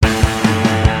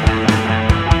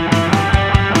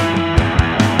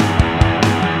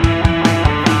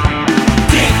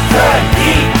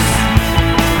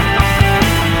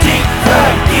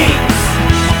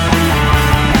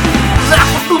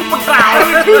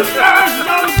2 stars is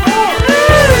on the floor!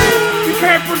 You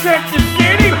can't protect the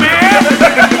city, man!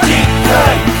 Deep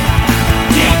cut!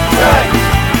 Deep cut!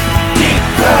 Deep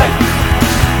cut!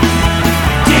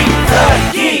 Deep cut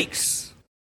geeks!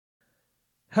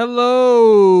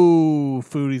 Hello,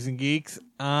 foodies and geeks.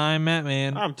 I'm Matt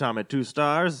Man. I'm Tom at 2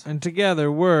 stars. And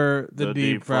together we're the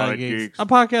Deep Fried Geeks. A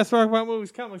podcast talking about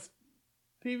movies, comics,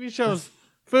 TV shows,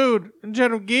 food, and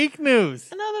general geek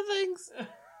news. And other things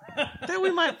that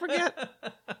we might forget.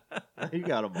 You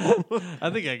got them all. I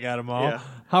think I got them all. Yeah.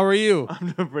 How are you?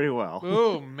 I'm doing pretty well.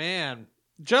 Oh, man.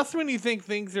 Just when you think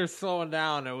things are slowing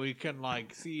down and we can,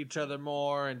 see each other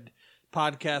more and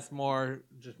podcast more,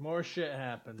 just more shit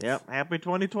happens. Yep. Happy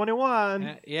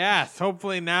 2021. Yes.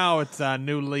 Hopefully now it's a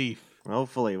new leaf.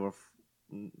 Hopefully we'll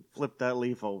flip that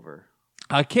leaf over.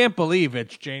 I can't believe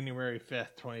it's January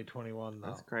 5th, 2021, though.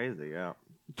 That's crazy, yeah.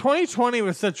 2020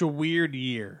 was such a weird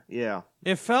year. Yeah.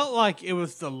 It felt like it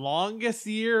was the longest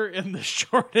year and the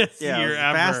shortest Yeah, year it was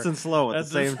ever. fast and slow at the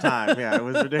same time. Yeah, it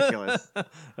was ridiculous.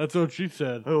 That's what she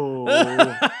said. Oh. I'm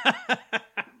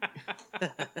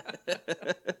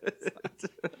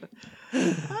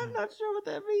not sure what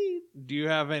that means. Do you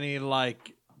have any,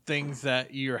 things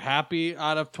that you're happy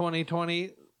out of 2020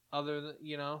 other than,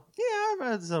 Yeah, I've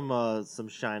had some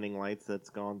shining lights that's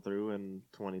gone through in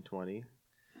 2020.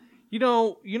 You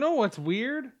know what's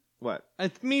weird? What?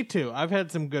 It's me too. I've had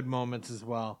some good moments as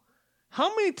well.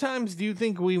 How many times do you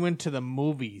think we went to the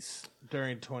movies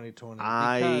during 2020?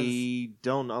 I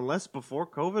don't, unless before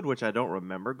COVID, which I don't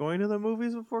remember going to the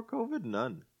movies before COVID.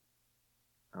 None.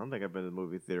 I don't think I've been to the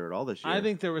movie theater at all this year. I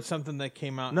think there was something that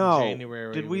came out in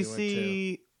January. Did we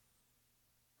see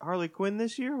Harley Quinn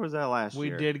this year, or was that last year?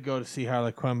 We did go to see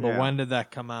Harley Quinn, but when did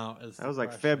that come out? That was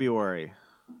February.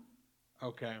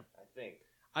 Okay. I think.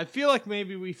 I feel like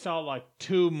maybe we saw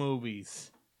 2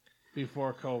 movies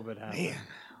before COVID happened. Man,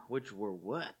 which were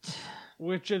what?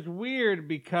 Which is weird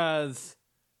because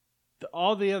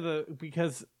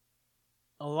because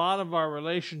a lot of our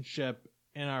relationship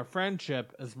and our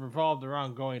friendship is revolved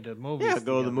around going to movies. Yeah, go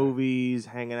together. to the movies,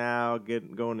 hanging out,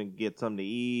 going to get something to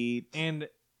eat. And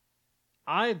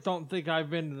I don't think I've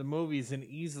been to the movies in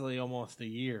easily almost a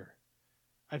year.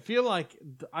 I feel like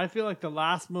the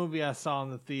last movie I saw in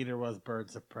the theater was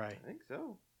Birds of Prey. I think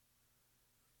so.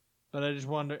 But I just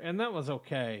wonder, and that was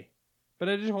okay. But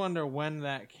I just wonder when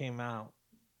that came out.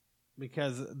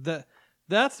 Because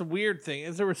that's the weird thing,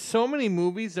 is there were so many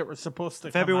movies that were supposed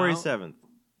to February come out. 7th.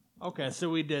 Okay, so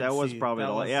we did. That was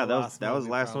probably that was the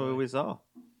last movie we saw.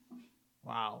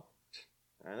 Wow.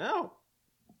 I know.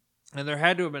 And there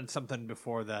had to have been something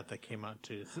before that came out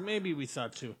too. So maybe we saw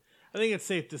 2. I think it's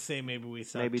safe to say maybe we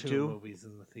saw 2 movies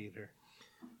in the theater.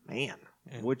 Man,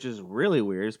 which is really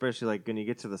weird, especially when you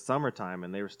get to the summertime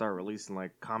and they start releasing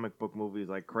comic book movies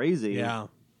like crazy. Yeah.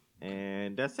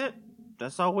 And that's it.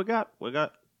 That's all we got. We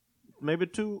got maybe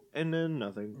 2 and then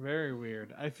nothing. Very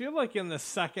weird. I feel like in the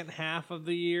second half of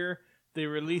the year, they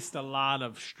released a lot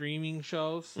of streaming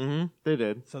shows. Mm-hmm. They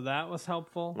did. So that was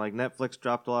helpful. Netflix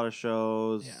dropped a lot of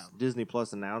shows. Yeah. Disney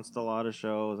Plus announced a lot of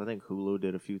shows. I think Hulu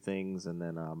did a few things. And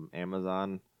then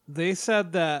Amazon. They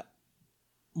said that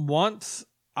once,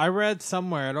 I read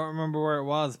somewhere, I don't remember where it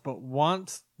was, but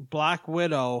once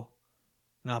once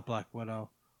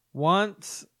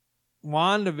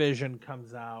WandaVision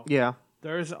comes out, yeah,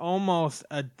 there's almost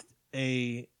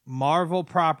a Marvel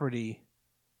property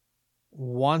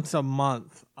once a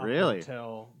month up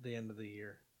until the end of the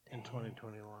year in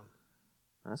 2021.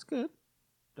 That's good.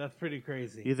 That's pretty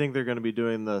crazy. You think they're going to be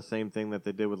doing the same thing that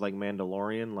they did with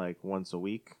Mandalorian, once a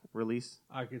week release?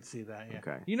 I could see that, yeah.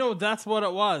 Okay. That's what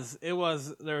it was.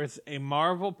 There's a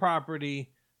Marvel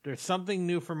property. There's something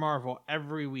new for Marvel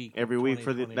every week. Every week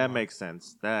that makes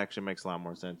sense. That actually makes a lot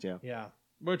more sense, yeah. Yeah,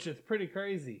 which is pretty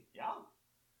crazy. Yeah.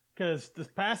 Because this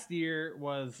past year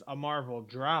was a Marvel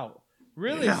drought.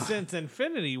 Really, since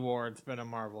Infinity War, it's been a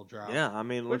Marvel drought. Yeah, I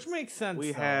mean, which makes sense.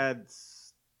 We had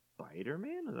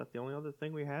Spider-Man. Is that the only other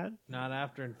thing we had? Not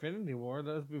after Infinity War.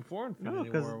 That was before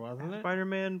Infinity War, wasn't it?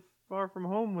 Spider-Man Far From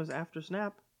Home was after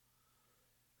Snap.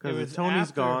 Because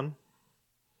Tony's gone.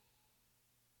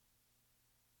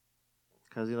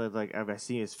 Because I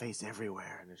see his face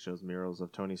everywhere, and it shows murals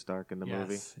of Tony Stark in the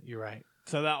movie. Yes, you're right.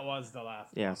 So that was the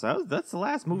last. Yeah, so that's the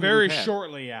last movie. Very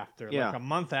shortly after, a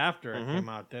month after it came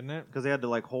out, didn't it? Because they had to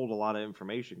hold a lot of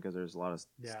information because there's a lot of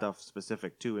stuff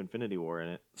specific to Infinity War in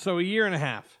it. So a year and a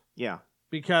half. Yeah.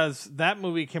 Because that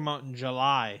movie came out in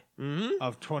July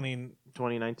of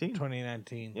 2019.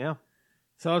 2019. Yeah.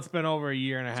 So it's been over a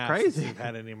year and a half crazy. since we've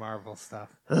had any Marvel stuff.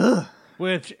 Ugh.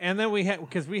 And then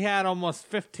because we had almost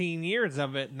 15 years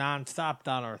of it nonstop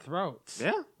down our throats.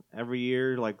 Yeah. Every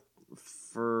year,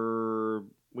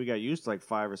 we got used to like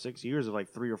 5 or 6 years of like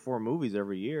 3 or 4 movies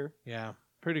every year. Yeah,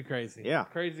 pretty crazy. Yeah.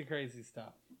 Crazy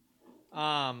stuff.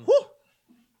 All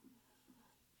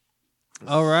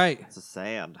right. It's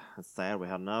sad. It's sad we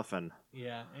had nothing.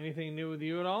 Yeah. Anything new with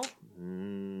you at all?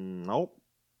 Nope.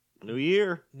 New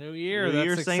year. New year. New That's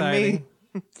year, exciting.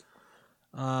 same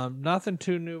me. Nothing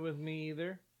too new with me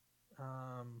either.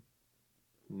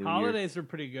 New Holidays are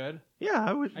pretty good. Year. Yeah,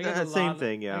 I would. Same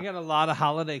thing. Yeah. I got a lot of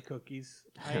holiday cookies.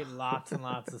 I ate lots and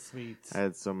lots of sweets. I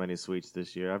had so many sweets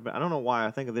this year. I don't know why.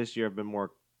 I think this year I've been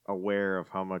more aware of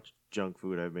how much junk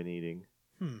food I've been eating.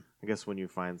 I guess when you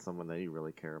find someone that you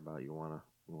really care about, you wanna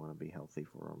be healthy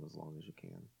for them as long as you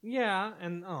can. Yeah,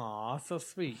 and so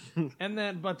sweet.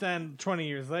 But then 20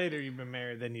 years later, you've been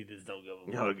married, then you just don't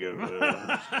give a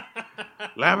fuck.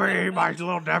 Let me eat my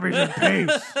little Debbie's in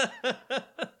peace.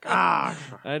 Gosh.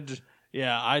 I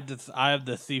have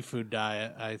the seafood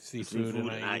diet. I see food and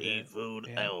I eat food.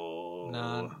 Yeah.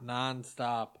 Oh.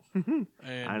 Non-stop. And,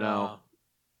 I know.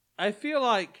 I feel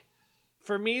like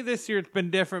for me this year it's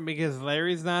been different because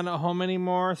Larry's not at home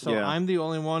anymore, so Yeah. I'm the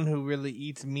only one who really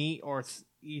eats meat or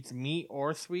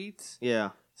sweets. Yeah.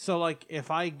 So like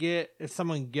if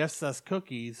someone gifts us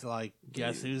cookies, like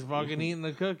guess who's fucking eating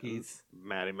the cookies?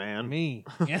 Matty man. Me.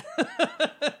 Yeah.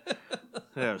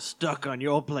 They're stuck on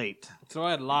your plate. So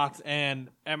I had lots, and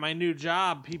at my new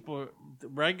job,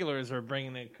 regulars are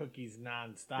bringing in cookies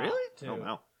nonstop. Really? Too. Oh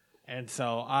wow. And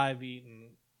so I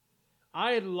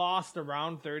had lost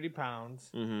around 30 pounds,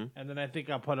 and then I think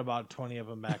I put about 20 of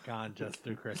them back on just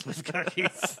through Christmas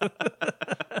cookies.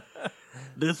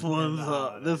 This one's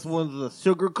a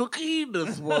sugar cookie.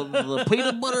 This one's a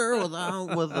peanut butter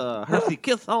with a Hershey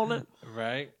Kiss on it.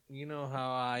 Right? You know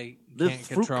how I This can't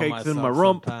control fruitcake's myself in my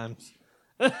rump. sometimes.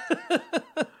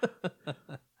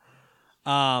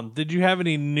 Did you have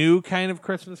any new kind of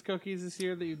Christmas cookies this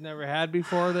year that you've never had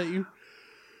before that you...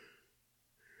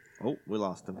 Oh, we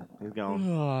lost him. He's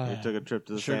gone. He took a trip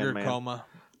to the sugar Sandman.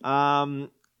 coma.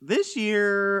 This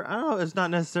year, I don't know. It's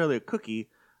not necessarily a cookie,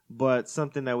 but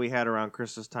something that we had around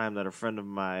Christmas time that a friend of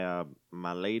my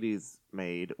my lady's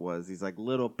made was these like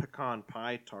little pecan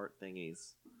pie tart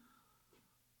thingies.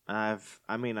 I've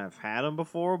had them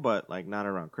before, but like not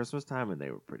around Christmas time, and they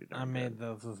were pretty darn I good. made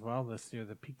those as well this year,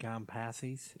 the pecan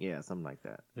passies. Yeah, something like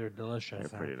that. They're delicious.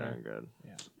 They're pretty aren't darn good. they?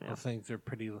 Yeah. Yeah. Those things are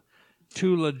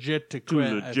too legit to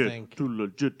quit, I think. Too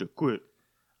legit to quit.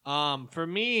 For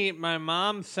me, my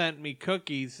mom sent me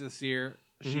cookies this year.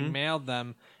 She mailed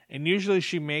them, and usually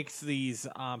she makes these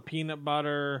peanut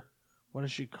butter. What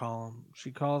does she call them?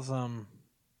 She calls them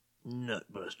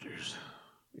Nutbusters.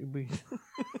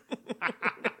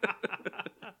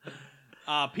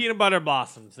 Peanut butter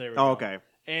blossoms. There we go. Oh, okay.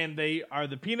 And they are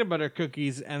the peanut butter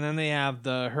cookies, and then they have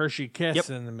the Hershey Kiss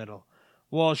in the middle.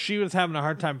 Well, she was having a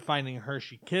hard time finding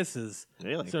Hershey Kisses.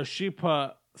 Really? So she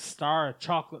put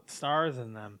chocolate stars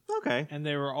in them. Okay. And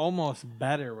they were almost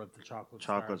better with the chocolate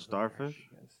stars. Starfish?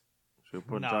 Should we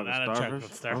put No, chocolate not a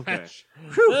starfish? chocolate starfish.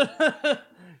 Okay.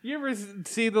 You ever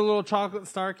see the little chocolate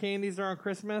star candies around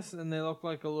Christmas? And they look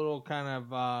like a little kind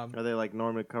of... Are they like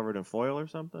normally covered in foil or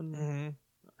something? Mm-hmm.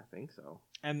 I think so.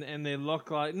 And they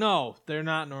look like... No, they're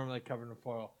not normally covered in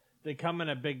foil. They come in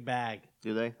a big bag.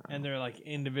 Do they? And they're like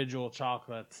individual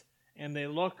chocolates. And they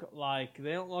look like...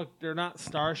 They're not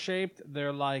star-shaped.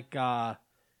 They're like...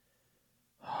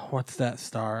 what's that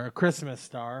star? A Christmas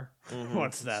star. Mm-hmm.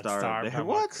 What's that star? from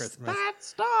What's Christmas? that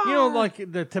star? You know,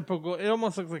 like the typical... It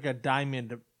almost looks like a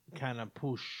diamond kind of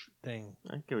push thing.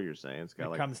 I get what you're saying. It's got It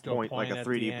like comes to a point, like point a at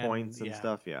 3D the end, points and yeah.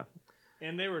 stuff. Yeah.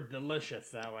 And they were delicious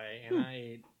that way. And I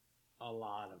ate a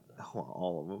lot of them. Well,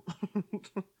 all of them.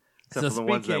 Except So for the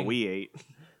ones that speaking- we ate.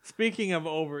 Speaking of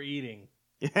overeating...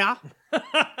 Yeah.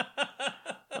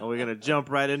 Are we gonna jump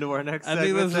right into our next I segment?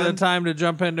 think this is the then? time to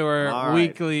jump into our All right.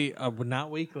 weekly...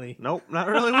 not weekly. Nope, not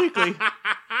really weekly.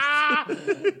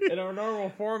 In our normal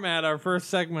format, our first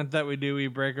segment that we do, we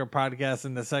break our podcast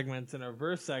into segments, and our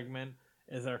first segment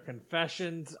is our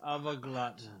Confessions of a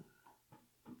Glutton.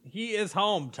 He is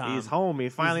home, Tom. He's home. He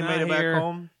finally He's made it not here. back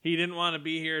home. He didn't want to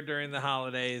be here during the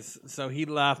holidays, so he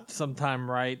left sometime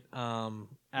right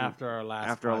after our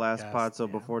last podcast. pod, so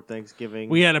Yeah. before Thanksgiving.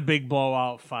 We had a big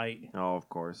blowout fight, Oh, of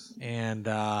course. and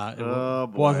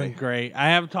Oh, boy. wasn't great.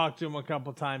 I have talked to him a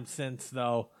couple times since,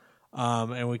 though,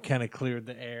 and we kind of cleared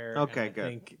the air. Okay,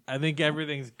 and good. I think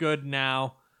everything's good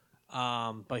now,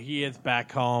 but he is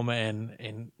back home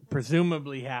and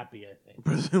presumably happy, I think.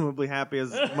 Presumably happy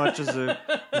as much as a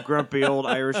grumpy old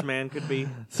Irish man could be.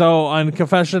 So on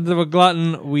Confessions of a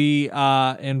Glutton, we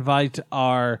invite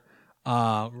our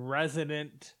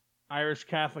resident Irish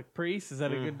Catholic priest. Is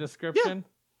that a good description?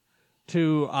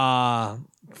 To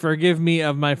forgive me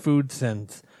of my food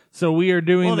sins. So we are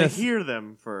doing Well, this. to hear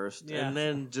them first, Yeah. and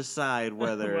then decide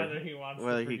whether he wants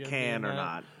whether to he forgive can me or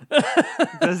not.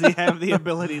 not. Does he have the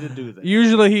ability to do that?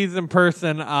 Usually he's in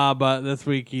person, but this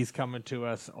week he's coming to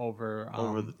us over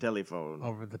Over the telephone.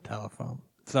 over the telephone.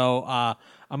 So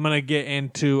I'm gonna get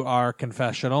into our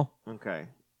confessional. Okay.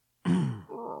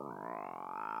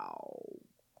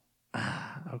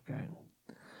 Okay.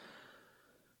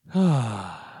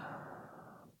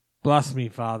 Bless me,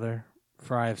 Father,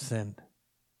 for I have sinned.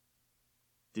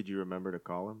 Did you remember to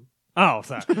call him? Oh,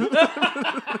 sorry.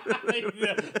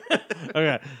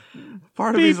 Okay.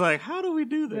 Part of me's like, how do we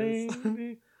do this?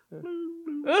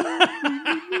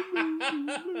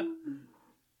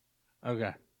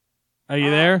 Okay. Are you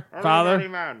there, Father?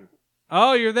 Man.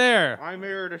 Oh, you're there. I'm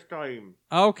here this time.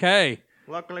 Okay.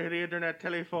 Luckily, the internet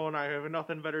telephone, I have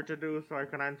nothing better to do, so I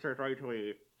can answer it right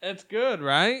away. It's good,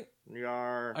 right?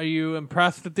 Yar. Are you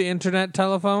impressed with the internet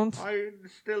telephones? I'm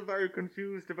still very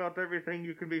confused about everything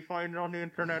you can be finding on the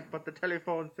internet, but the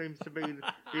telephone seems to be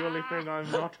the only thing I'm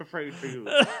not afraid to use.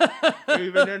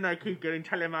 Even then, I keep getting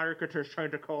telemarketers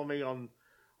trying to call me on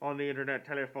the internet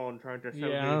telephone, trying to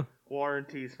sell me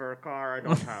warranties for a car I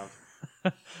don't have.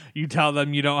 You tell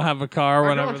them you don't have a car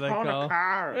whenever they I don't own call. a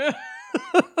car.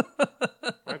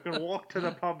 I can walk to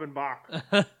the pub and back.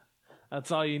 That's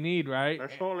all you need, right?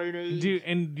 That's all I need. Do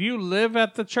you live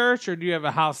at the church, or do you have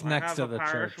a house next to the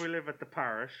parish. church? We live at the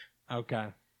parish. Okay.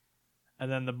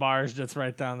 And then the bar is just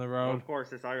right down the Well, road. of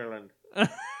course, it's Ireland.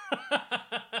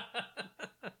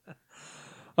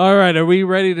 All right, are we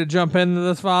ready to jump into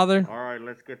this, Father? All right,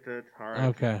 let's get to it. All right.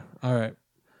 Okay, all right.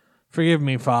 Forgive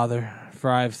me, Father,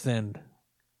 for I have sinned.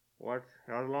 What?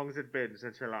 How long has it been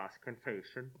since your last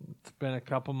confession? It's been a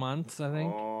couple months, I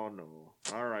think. Oh, no.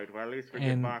 All right, well, at least we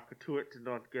And- get back to it and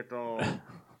not get all...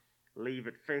 leave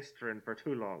it festering for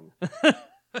too long.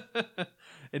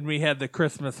 And we had the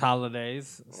Christmas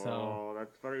holidays, so... Oh,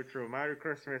 that's very true. Merry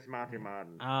Christmas, Matty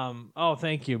Madden. Oh,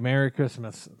 thank you. Merry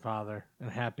Christmas, Father, and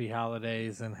happy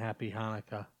holidays and happy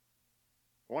Hanukkah.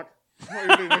 What?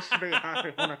 Why do you wish me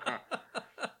happy Hanukkah?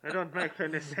 It don't make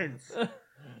any sense.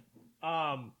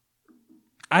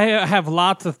 I have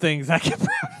lots of things I can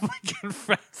probably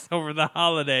confess over the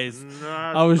holidays.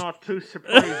 No, not too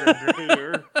surprising to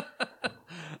hear.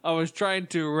 I was trying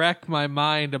to wreck my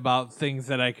mind about things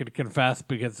that I could confess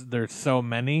because there's so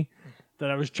many that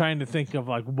I was trying to think of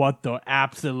like what the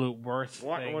absolute worst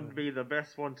What thing. would be the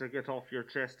best one to get off your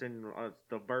chest and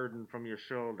the burden from your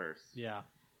shoulders? Yeah.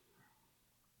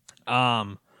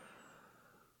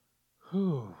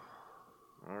 Whew.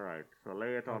 All right, so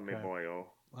lay it on me, Okay. boyo.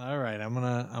 All right, I'm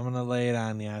gonna lay it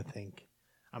on you. I think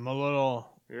I'm a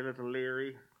little. You're a little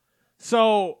leery.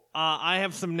 So I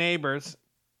have some neighbors.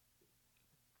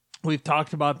 We've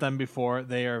talked about them before.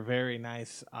 They are very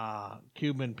nice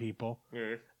Cuban people.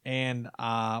 Yes. And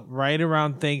right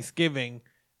around Thanksgiving,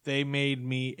 they made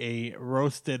me a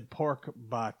roasted pork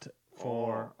butt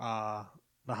for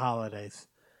the holidays.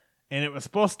 And it was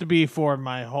supposed to be for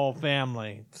my whole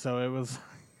family. So it was...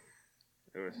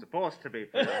 It was supposed to be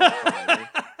for your family.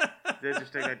 It's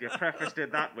interesting that you prefaced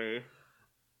it that way.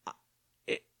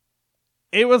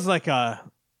 It was like a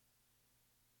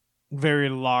very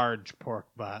large pork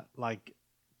butt. Like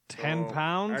 10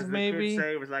 pounds, as maybe? the kids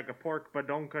say, it was like a pork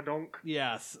badonka-donk.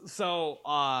 Yes. So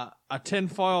a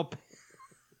tinfoil...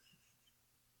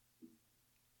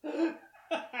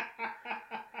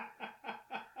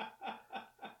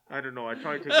 I don't know. I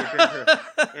tried to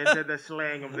get into the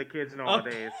slang of the kids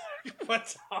nowadays.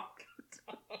 But talk.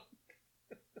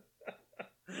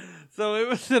 So it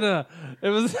was in a. It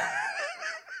was.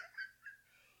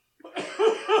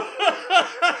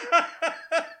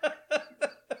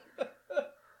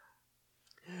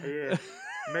 Yeah,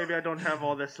 maybe I don't have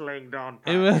all the slang down.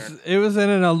 It was. It was in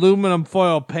an aluminum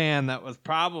foil pan that was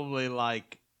probably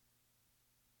like,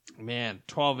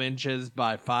 12 inches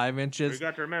by 5 You inches.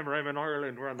 got to remember, I'm in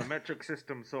Ireland. We're on the metric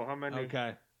system, so how many?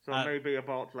 Okay. So maybe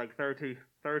about like 30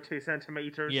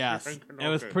 centimeters. Yes, you think? it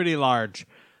was Okay. pretty large.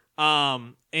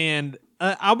 And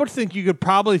I would think you could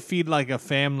probably feed like a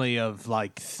family of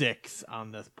like 6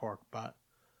 on this pork butt.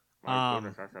 My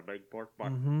goodness, that's a big pork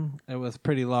butt. It was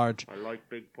pretty large. I like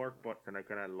big pork butts, and I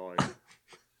cannot lie.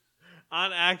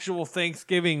 On actual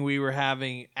Thanksgiving, we were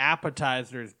having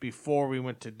appetizers before we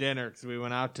went to dinner because we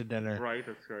went out to dinner. Right,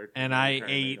 that's right. And I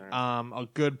ate a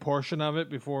good portion of it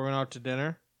before we went out to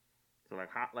dinner. So like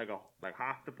half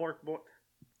the pork butt.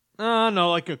 No,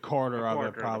 like a quarter of Quarter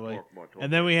it probably. Of the pork butt.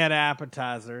 And then we had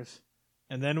appetizers,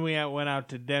 and then we went out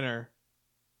to dinner,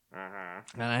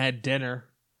 and I had dinner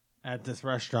at this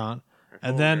restaurant,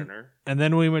 and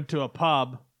then we went to a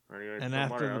pub, And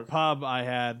after the pub, I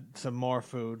had some more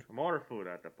food. More food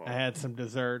at the pub. I had some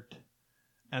dessert.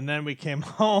 And then we came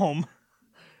home,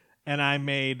 and I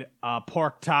made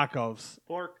pork tacos.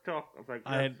 Pork tacos. Like,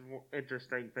 that's an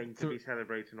interesting thing to be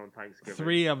celebrating on Thanksgiving.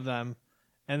 3 of them.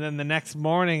 And then the next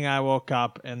morning, I woke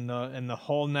up, and the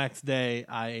whole next day,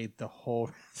 I ate the whole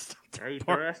rest of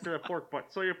the rest of the pork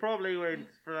butt. So you probably went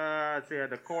for, say,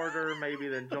 a quarter, maybe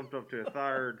then jumped up to a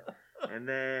third, and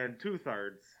then 2/3.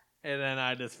 And then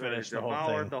I just finished the whole thing.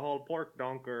 Devoured the whole pork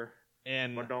donker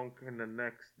and the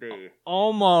next day.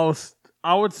 Almost,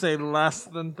 I would say less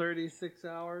than 36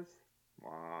 hours.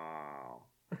 Wow.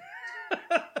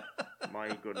 My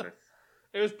goodness.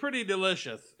 It was pretty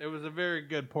delicious. It was a very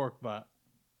good pork butt.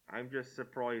 I'm just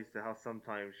surprised at how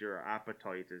sometimes your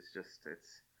appetite is just,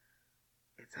 it's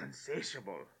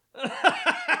insatiable.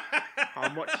 How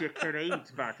much you can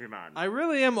eat, Batman. I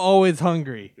really am always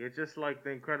hungry. You're just like the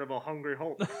Incredible Hungry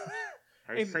Hulk.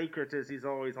 How sacred is he's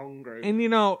always hungry. And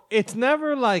it's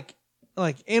never like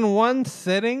in one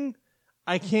sitting,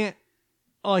 I can't,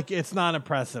 it's not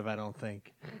impressive, I don't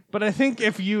think. But I think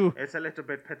if you... It's a little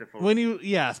bit pitiful.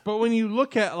 But when you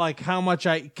look at how much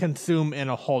I consume in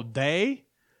a whole day...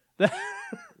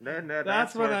 Then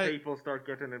that's when people start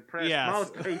getting impressed. Yes.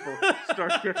 Most people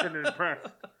start getting impressed.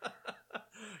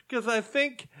 Because I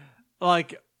think, I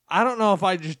don't know if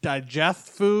I just digest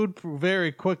food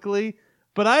very quickly,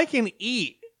 but I can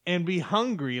eat and be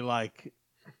hungry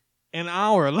an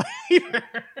hour later.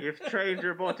 You've trained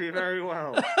your body very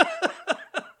well.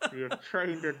 You've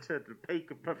trained it to the peak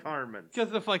of performance.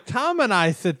 Because if Tom and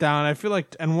I sit down, I feel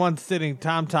like in one sitting,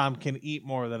 Tom can eat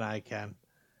more than I can.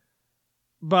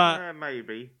 But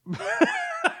maybe.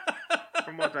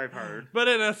 From what I've heard. But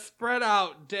in a spread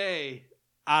out day,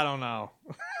 I don't know.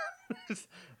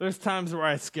 There's times where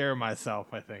I scare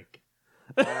myself, I think.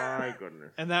 My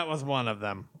goodness. And that was one of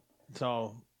them.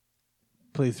 So,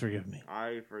 please forgive me.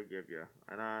 I forgive you.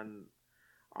 And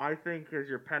I think as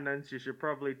your penance, you should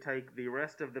probably take the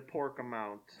rest of the pork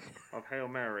amount of Hail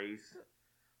Marys.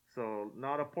 So,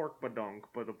 not a pork badunk,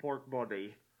 but a pork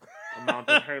body amount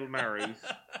of Hail Marys.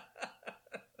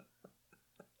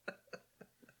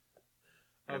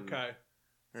 Okay.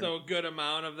 So a good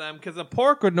amount of them. Because a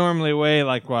pork would normally weigh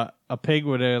what? A pig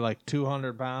would weigh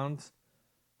 200 pounds.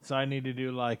 So I need to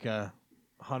do a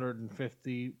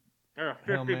 150. A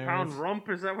 50-pound rump,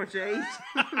 is that what you ate? Is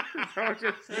that what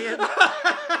you're saying?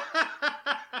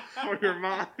 For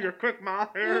your quick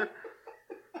mouth here?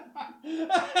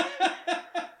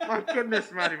 My goodness,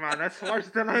 Matty man, that's worse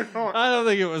than I thought. I don't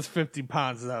think it was 50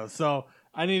 pounds though. So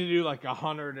I need to do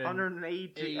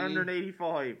 180,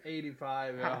 185.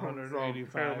 85, yeah,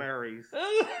 185. Hail Marys.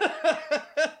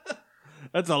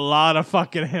 That's a lot of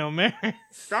fucking Hail Marys.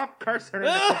 Stop cursing in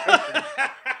the confession.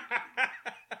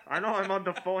 I know I'm on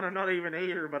the phone, I'm not even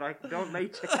here, but I don't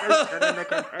need you cursing in the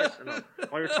confessional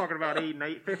while you're talking about eating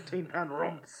 15-pound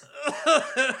rumps.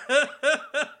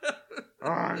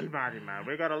 Oh, man,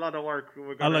 we got a lot of work.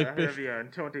 We got ahead of you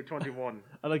in 2021.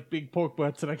 I like big pork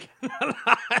butts, and I cannot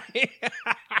lie.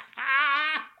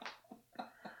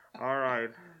 All right.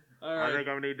 I think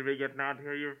I need to be getting out of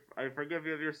here. I forgive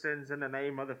you of your sins in the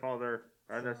name of the Father,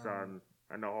 and the Son,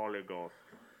 and the Holy Ghost.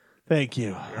 Thank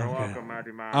you. You're welcome,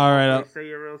 Matty man. All right. I'll see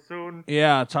you real soon.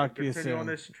 Yeah, I'll talk to you soon. Continue on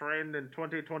this trend in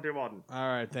 2021. All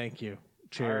right, thank you.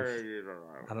 Cheers.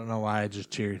 I don't know why I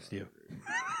just cheers you.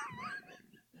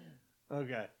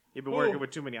 Okay. You've been working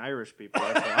with too many Irish people.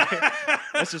 That's why.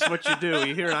 That's just what you do.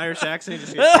 You hear an Irish accent, you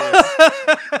just get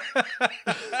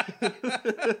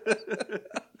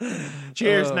cheers.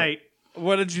 Cheers, Nate.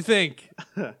 What did you think?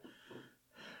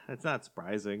 It's not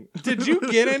surprising. Did you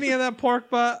get any of that pork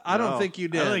butt? I don't think you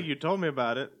did. I don't think you told me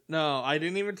about it. No, I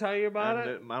didn't even tell you about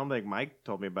it. I don't think Mike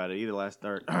told me about it either.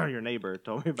 Your neighbor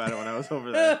told me about it when I was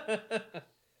over there.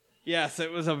 Yes,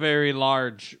 it was a very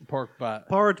large pork butt.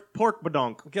 Pork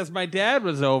badonk. Because my dad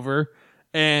was over,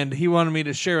 and he wanted me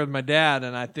to share with my dad,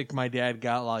 and I think my dad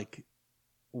got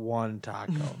one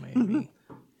taco, maybe.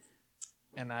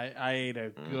 And I ate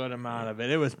a good amount of it.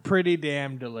 It was pretty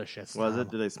damn delicious. Was it?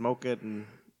 Did they smoke it? And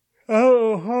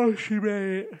how she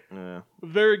made it. Yeah.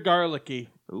 Very garlicky.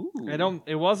 Ooh.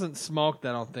 It wasn't smoked,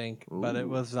 I don't think, but it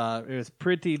was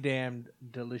pretty damn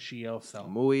delicioso.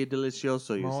 Muy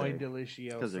delicioso, you say. Muy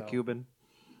delicioso. Because they're Cuban.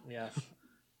 Yes.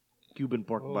 Cuban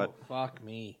pork butt. Fuck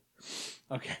me.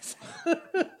 Okay.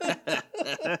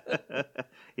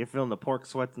 You're feeling the pork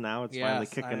sweats now? It's finally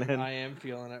kicking in. I am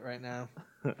feeling it right now.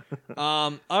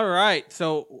 All right.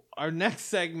 So our next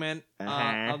segment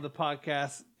of the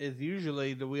podcast is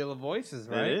usually the Wheel of Voices,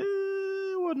 right?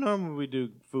 Well, normally we do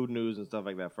food news and stuff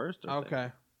like that first.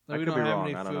 Okay. No, I we could don't be have wrong.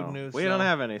 any I don't food know. news. We so- don't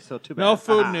have any, so too bad. No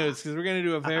food news because we're gonna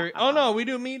do a very. Oh no, we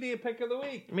do media pick of the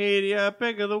week. Media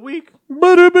pick of the week.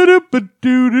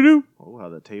 Ba-da-ba-da-ba-doo-doo-doo. Oh, how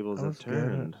the tables That have was good.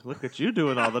 turned. Look at you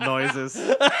doing all the noises.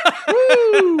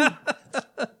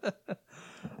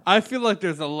 I feel like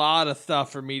there's a lot of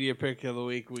stuff for media pick of the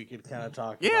week we could kind of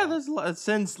talk Yeah, about. there's a lot,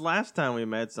 since last time we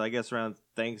met, so I guess around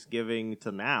Thanksgiving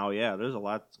to now, yeah, there's a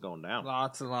lot that's going down.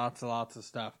 Lots and lots and lots of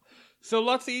stuff. So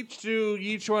let's each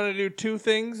want to do 2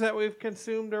 things that we've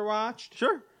consumed or watched.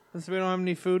 Sure. Since we don't have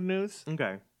any food news.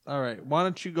 Okay. All right, why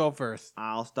don't you go first?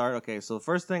 I'll start. Okay, so the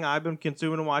first thing I've been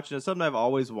consuming and watching is something I've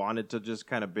always wanted to just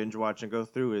kind of binge watch and go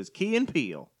through is Key and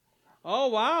Peele. Oh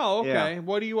wow, okay. Yeah.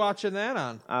 What are you watching that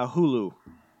on? Hulu.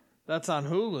 That's on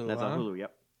Hulu. That's huh? on Hulu,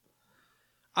 yep.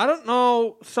 I don't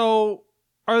know. So,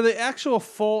 are they actual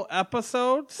full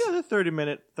episodes? Yeah, they're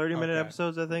 30-minute Okay.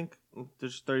 episodes, I think.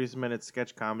 There's 30-minute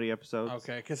sketch comedy episodes.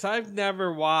 Okay, because I've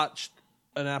never watched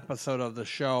an episode of the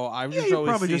show. I've Yeah, just you've always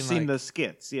probably seen, just seen like, the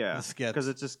skits, yeah. the skits. Because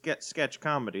it's a sketch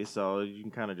comedy, so you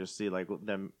can kind of just see, like,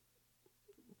 them.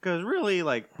 Because really,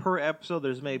 like, per episode,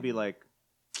 there's maybe, like,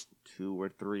 2 or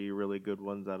 3 really good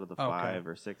ones out of the 5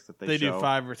 or 6 that they show. do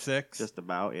 5 or 6. Just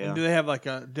about, yeah. And do they have like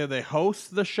do they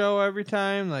host the show every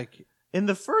time? Like, In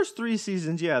the first 3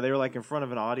 seasons, yeah, they were, like, in front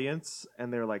of an audience,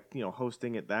 and they were, like,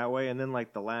 hosting it that way. And then,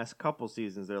 like, the last couple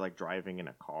seasons, they're, like, driving in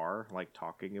a car, like,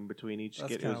 talking in between each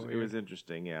That's skit. kinda It weird. was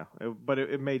interesting, yeah. But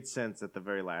it made sense at the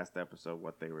very last episode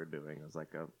what they were doing. It was,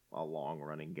 like, a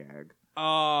long-running gag.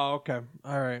 oh, okay,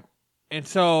 all right. And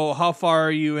so, how far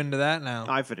are you into that now?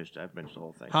 I finished the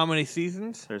whole thing. How many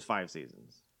seasons? There's 5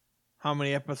 seasons. How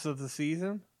many episodes a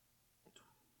season?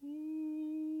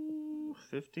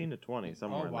 15 to 20,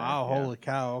 somewhere Oh in wow, there. Yeah. holy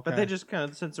cow! Okay. But they just kind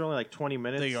of, since they're only like 20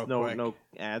 minutes, They go no quick.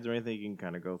 ads or anything, you can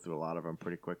kind of go through a lot of them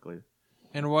pretty quickly.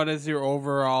 And what is your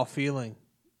overall feeling?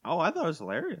 Oh, I thought it was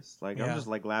hilarious. Like, Yeah. I'm just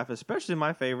like laughing, especially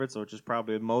my favorites, which is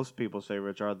probably most people's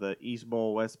favorites, are the East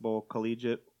Bowl, West Bowl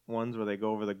collegiate ones where they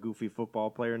go over the goofy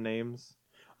football player names.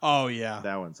 Oh yeah.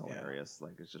 That one's hilarious.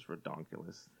 Like, it's just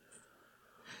redonkulous.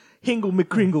 Hingle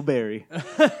McCringleberry,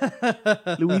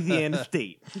 Louisiana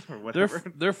State, or whatever.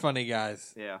 they're funny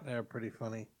guys. Yeah. They're pretty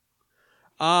funny.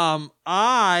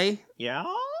 I Yeah?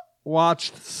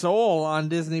 watched Soul on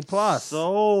Disney Plus.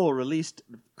 Soul released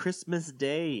Christmas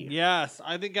Day. Yes,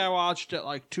 I think I watched it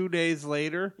like 2 days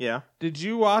later. Yeah. Did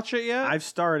you watch it yet? I've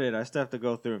started. I still have to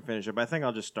go through and finish it, but I think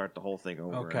I'll just start the whole thing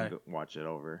over Okay. and watch it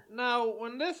over. Now,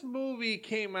 when this movie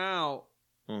came out,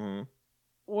 Mm-hmm.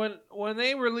 when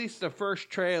they released the first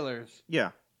trailers,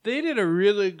 Yeah. they did a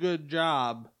really good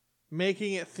job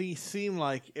making it seem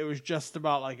like it was just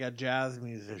about like a jazz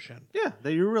musician. Yeah.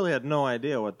 You really had no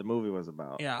idea what the movie was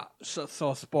about. Yeah, so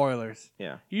spoilers.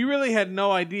 Yeah. You really had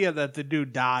no idea that the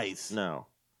dude dies. No.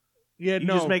 You had You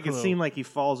no just make clue. it seem like he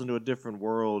falls into a different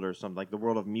world or something, like the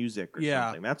world of music or Yeah.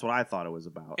 something. That's what I thought it was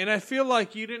about. And I feel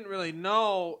like you didn't really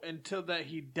know until that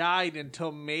he died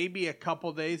until maybe a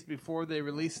couple days before they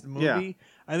released the movie. Yeah.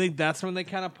 I think that's when they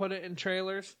kind of put it in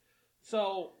trailers.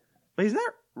 So, But he's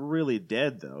not really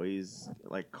dead, though. He's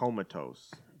like comatose.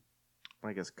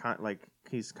 Like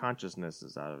his consciousness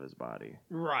is out of his body.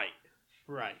 right.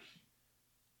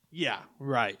 Yeah,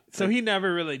 right. So he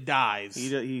never really dies.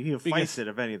 He fights it,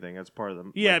 if anything. That's part of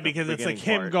the Yeah, the because it's like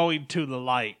beginning him part. going to the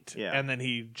light, Yeah. and then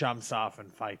he jumps off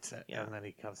and fights it, Yeah. and then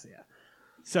he comes. Yeah.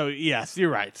 So yes, you're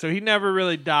right. So he never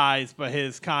really dies, but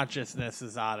his consciousness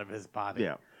is out of his body.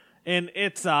 Yeah. And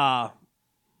it's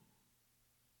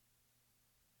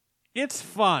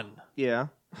fun. Yeah.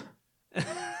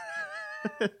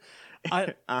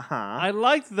 I Uh-huh. I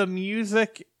like the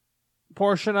music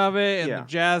portion of it and Yeah. the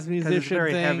jazz Because musician it's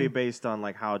very thing. heavy based on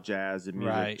like how jazz and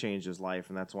music Right. changed his life,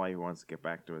 and that's why he wants to get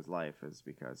back to his life, is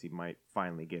because he might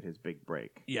finally get his big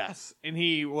break. Yes, and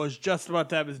he was just about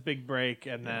to have his big break,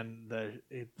 and then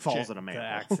Falls in a the manhole.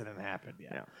 accident happened.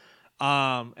 Yeah.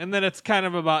 And then it's kind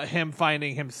of about him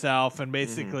finding himself, and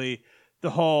basically Mm-hmm. the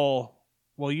whole.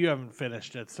 Well, you haven't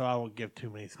finished it, so I won't give too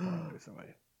many spoilers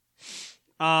away.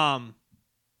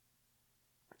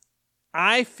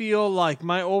 I feel like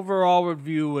my overall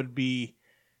review would be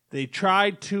they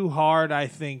tried too hard, I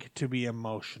think, to be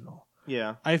emotional.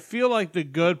 Yeah. I feel like the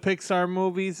good Pixar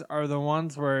movies are the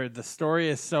ones where the story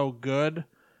is so good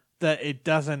that it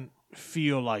doesn't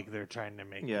feel like they're trying to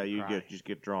make Yeah, you you cry. just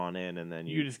get drawn in, and then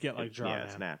You just get, like, drawn Yeah,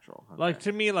 it's in. natural. Okay. Like,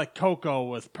 to me, like, Coco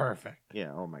was perfect.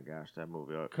 Yeah. Oh my gosh, that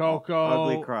movie. Coco.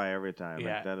 Ugly cry every time.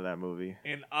 Yeah. Out of that movie.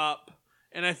 And Up.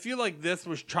 And I feel like this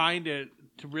was trying to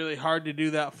really hard to do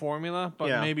that formula, but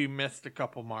Yeah. maybe missed a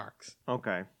couple marks.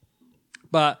 Okay.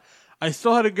 But I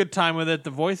still had a good time with it. The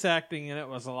voice acting in it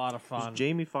was a lot of fun. It's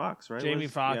Jamie Foxx, right? Jamie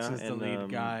Foxx is the and, lead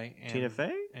guy. And Tina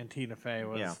Fey? And Tina Fey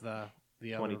was the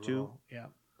other 22? little,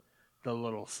 the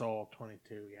little soul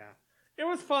 22, yeah. It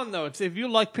was fun, though. If you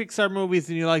like Pixar movies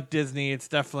and you like Disney, it's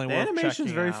definitely worth checking out. The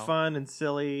animation's very fun and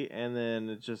silly, and then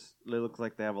it looks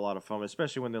like they have a lot of fun,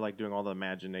 especially when they're like doing all the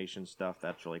imagination stuff.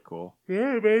 That's really cool. The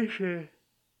animation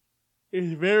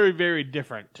is very, very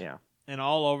different. Yeah. And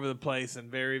all over the place and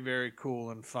very, very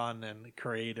cool and fun and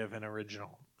creative and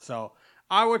original. So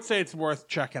I would say it's worth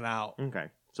checking out. Okay.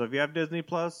 So if you have Disney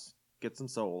Plus, get some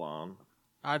Soul on.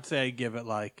 I'd say give it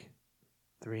like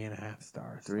 3.5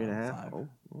 stars. 3.5? Oh,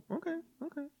 okay.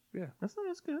 Yeah. That's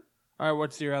good. All right,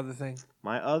 what's your other thing?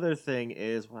 My other thing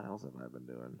is, what else have I been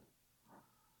doing?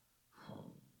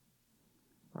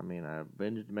 I mean, I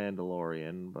binged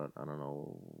Mandalorian, but I don't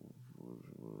know.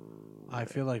 I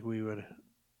feel like we would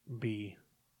be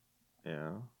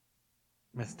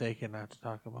mistaken not to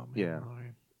talk about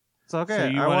Mandalorian. It's okay. So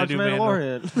you I wanna watched do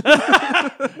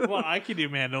Mandalorian. Well, I could do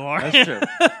Mandalorian.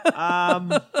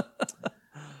 That's true.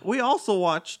 We also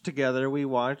watched together. We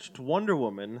watched Wonder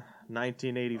Woman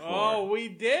 1984. Oh, we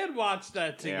did watch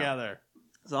that together.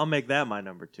 So I'll make that my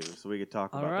number 2, so we could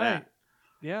talk about that.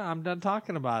 Yeah, I'm done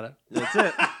talking about it. That's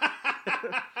it.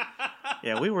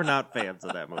 Yeah, we were not fans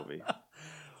of that movie.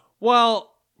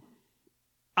 Well,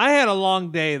 I had a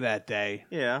long day that day.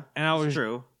 Yeah, and it's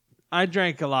true. I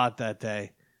drank a lot that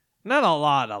day. Not a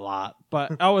lot,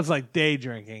 but I was like day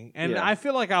drinking, and I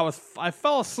feel like I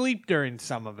fell asleep during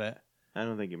some of it. I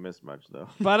don't think you missed much though.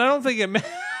 But I don't think it.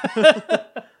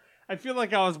 I feel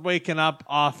like I was waking up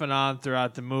off and on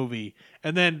throughout the movie,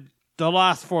 and then the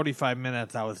last 45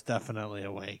 minutes I was definitely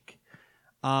awake.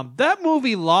 That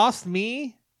movie lost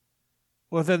me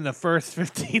within the first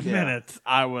 15 minutes.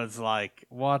 I was like,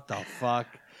 "What the fuck?"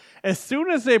 As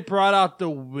soon as they brought out the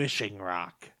wishing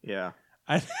rock, it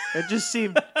just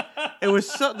seemed it was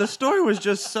so. The story was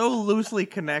just so loosely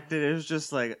connected. It was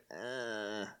just like.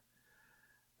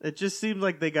 It just seemed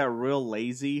like they got real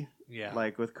lazy. Yeah.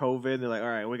 Like with COVID, they're like, all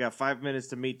right, we got 5 minutes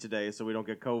to meet today so we don't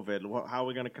get COVID. How are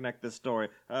we going to connect this story?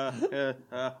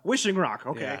 Wishing rock.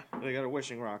 Okay. Yeah. They got a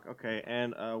wishing rock. Okay.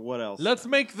 And what else? Let's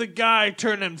make the guy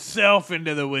turn himself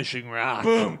into the wishing rock.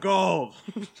 Boom. Gold.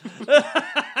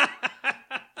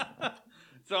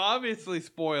 So obviously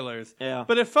spoilers. Yeah.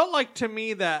 But it felt like to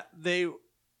me that they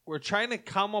were trying to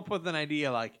come up with an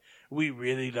idea like, we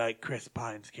really like Chris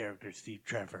Pine's character, Steve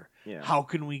Trevor. Yeah. How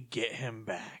can we get him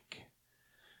back?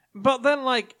 But then,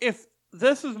 like, if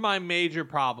this is my major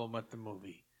problem with the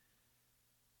movie,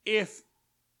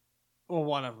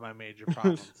 one of my major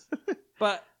problems,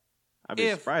 but I'd be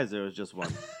surprised there was just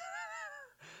one.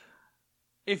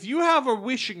 If you have a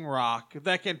wishing rock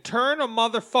that can turn a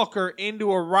motherfucker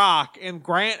into a rock and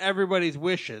grant everybody's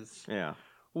wishes,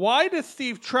 why does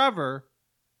Steve Trevor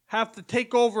have to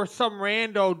take over some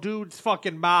rando dude's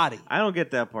fucking body? I don't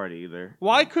get that part either.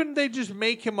 Why couldn't they just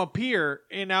make him appear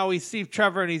and now he's Steve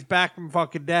Trevor and he's back from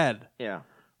fucking dead? Yeah.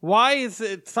 Why is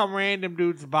it some random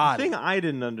dude's body? The thing I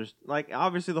didn't understand, like,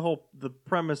 obviously the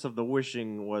premise of the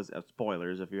wishing was,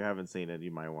 spoilers, if you haven't seen it,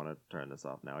 you might want to turn this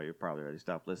off now. You probably already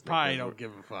stopped listening. Probably don't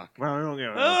give a fuck. Well, I don't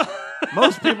give a fuck.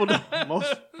 Most people don't.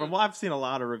 From what I've seen a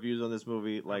lot of reviews on this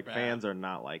movie, like, fans are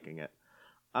not liking it.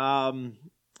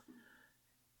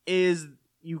 Is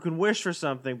you can wish for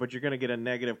something, but you're going to get a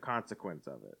negative consequence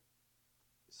of it.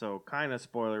 So, kind of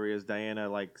spoilery is Diana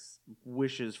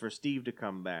wishes for Steve to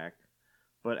come back,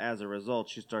 but as a result,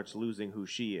 she starts losing who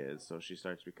she is. So she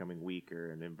starts becoming weaker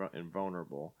and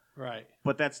invulnerable. Right.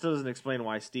 But that still doesn't explain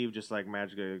why Steve just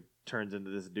magically turns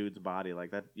into this dude's body like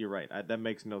that. You're right. That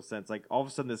makes no sense. Like all of a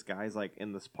sudden, this guy's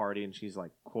in this party and she's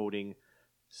quoting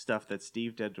stuff that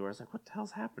Steve did to her. It's like, what the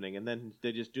hell's happening? And then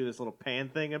they just do this little pan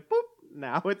thing and boop.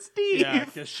 Now it's Steve. Yeah,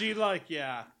 because she And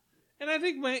I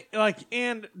think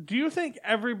and do you think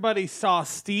everybody saw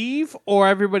Steve or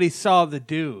everybody saw the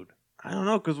dude? I don't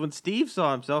know, because when Steve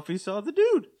saw himself, he saw the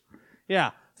dude.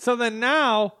 Yeah. So then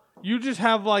now you just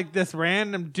have this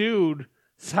random dude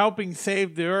helping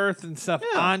save the earth and stuff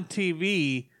on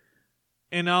TV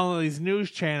and all of these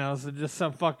news channels and just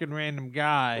some fucking random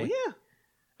guy. Well,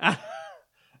 yeah.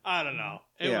 I don't know.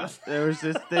 There's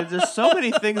just so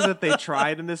many things that they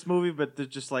tried in this movie, but they're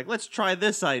just let's try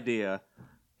this idea.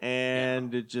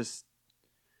 And it just...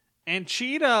 And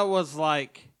Cheetah was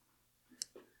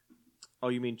Oh,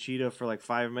 you mean Cheetah for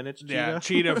 5 minutes? Cheetah? Yeah,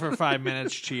 Cheetah for 5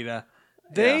 minutes, Cheetah.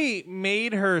 They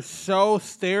made her so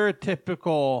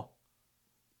stereotypical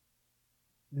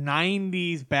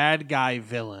 90s bad guy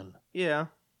villain. Yeah.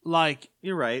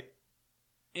 You're right.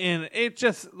 And it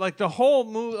just, the whole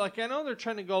movie, I know they're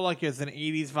trying to go, as an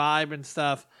 80s vibe and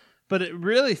stuff, but it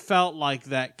really felt like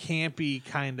that campy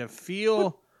kind of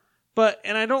feel.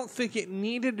 And I don't think it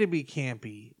needed to be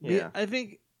campy. Yeah. I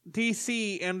think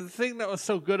DC, and the thing that was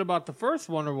so good about the first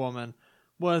Wonder Woman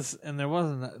was, and there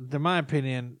wasn't, in my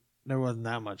opinion, there wasn't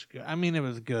that much good. I mean, it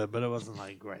was good, but it wasn't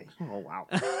like great. Oh, wow.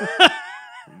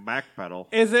 Backpedal.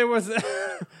 Is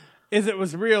it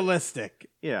was realistic.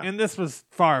 Yeah. And this was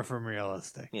far from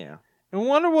realistic. Yeah. And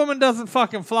Wonder Woman doesn't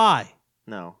fucking fly.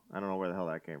 No, I don't know where the hell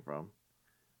that came from.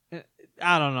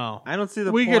 I don't know. I don't see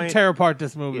the we point. could tear apart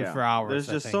this movie Yeah. for hours. There's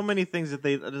just so many things that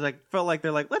they just like felt like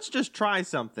they're like, let's just try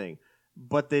something.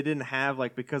 But they didn't have,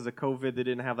 like, because of COVID, they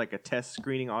didn't have, like, a test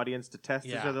screening audience to test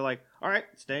it. Yeah. So they're like, all right,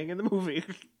 staying in the movie.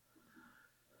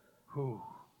 Whew.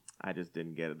 I just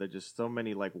didn't get it. There's just so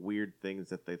many, like, weird things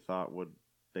that they thought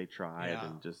they tried.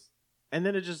 Yeah. And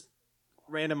then it just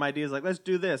random ideas like, let's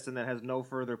do this. And that has no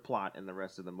further plot in the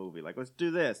rest of the movie. Like, let's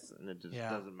do this. And it just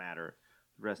doesn't matter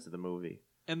the rest of the movie.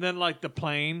 And then, like, the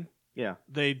plane. Yeah.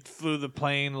 They flew the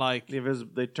plane, like,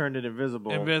 They turned it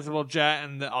invisible. invisible jet,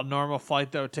 and a normal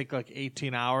flight that would take, like,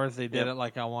 18 hours. They did Yep. it,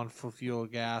 like, on one fuel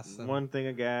of gas. And... One thing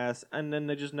of gas. And then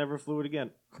they just never flew it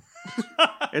again.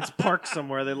 It's parked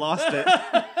somewhere. They lost it.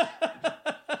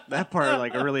 That part,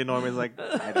 like, really annoyed me. It's like,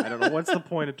 I don't know. What's the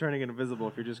point of turning it invisible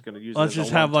if you're just going to use it Let's as a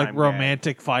just have, like, one-time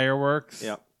romantic fireworks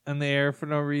Yep. in the air for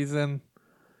no reason.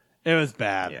 It was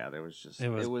bad. gag? Yeah, there was just... It It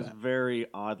was was bad. very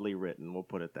oddly written. We'll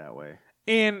put it that way.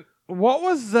 And what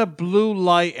was the blue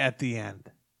light at the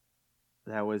end?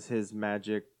 That was his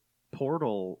magic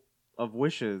portal of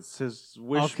wishes. His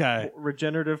wish Okay.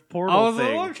 regenerative I portal was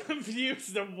thing. a little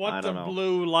confused of I what the don't know.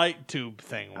 blue light tube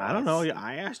thing was. I don't know.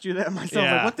 I asked you that myself.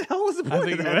 Yeah. Like, what the hell was the I point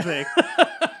think of that thing?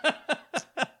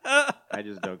 I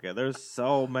just don't get it. There's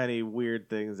so many weird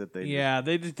things that they Yeah,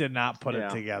 they just did not put Yeah.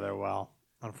 it together well,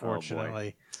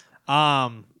 unfortunately.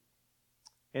 And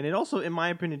it also, in my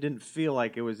opinion, didn't feel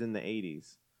like it was in the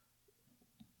 80s.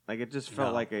 Like, it just felt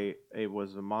No. like it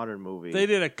was a modern movie. They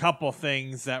did a couple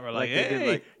things that were like, Like they hey, did,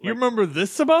 like- you like- remember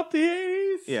this about the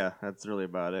 80s? Yeah, that's really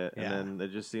about it. Yeah. And then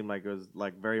it just seemed like it was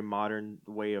like very modern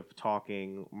way of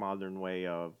talking, modern way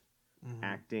of Mhm.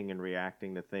 acting and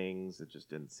reacting to things. It just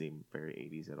didn't seem very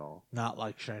 80s at all. Not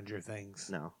like Stranger Things.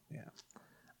 No.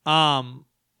 I'm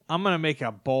going to make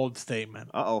a bold statement.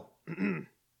 Uh-oh.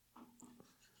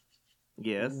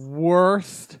 Yes.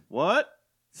 Worst What?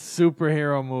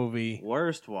 superhero movie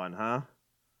Worst one, huh?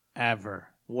 ever.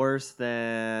 Worse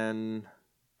than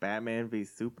Batman v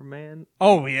Superman?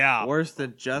 Oh, yeah. Worse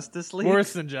than Justice League?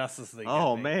 Worse than Justice League. I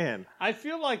Oh, think. man. I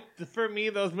feel like for me,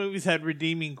 those movies had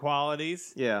redeeming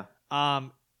qualities. Yeah.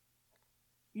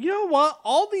 You know what?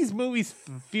 All these movies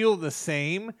feel the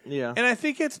same, Yeah. and I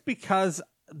think it's because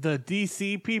the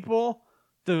DC people,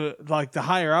 the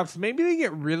higher ups, maybe they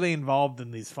get really involved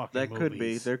in these fucking That movies. could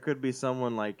be. There could be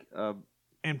someone like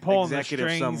and pulling the executive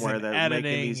strings somewhere and that's editing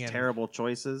making these and- terrible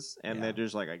choices, and Yeah. they're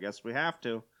just like, I guess we have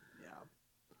to. Yeah.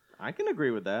 I can agree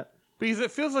with that. Because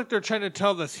it feels like they're trying to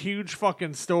tell this huge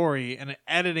fucking story and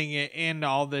editing it into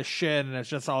all this shit, and it's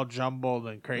just all jumbled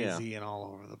and crazy and all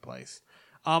over the place.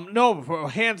 No,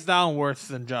 hands down worse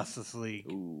than Justice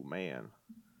League. Ooh, man.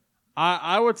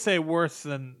 I would say worse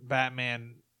than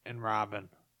Batman and Robin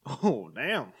Oh,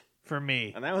 damn. for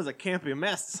me. And that was a campy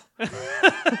mess.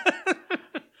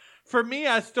 For me,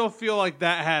 I still feel like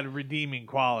that had redeeming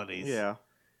qualities. Yeah.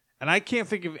 And I can't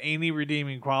think of any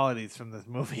redeeming qualities from this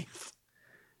movie.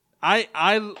 I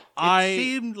It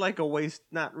seemed like a waste,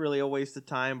 not really a waste of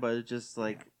time, but it's just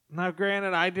like, now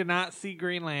granted, I did not see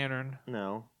Green Lantern.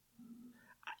 no.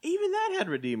 Even that had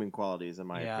redeeming qualities, in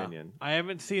my opinion. I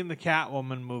haven't seen the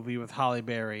Catwoman movie with Holly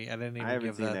Berry. I didn't even I haven't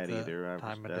give seen that that the either.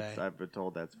 time of day. I've been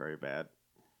told that's very bad.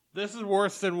 This is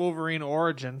worse than Wolverine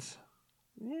Origins.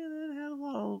 Yeah, it had a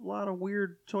lot of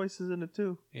weird choices in it,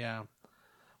 too. Yeah.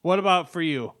 What about for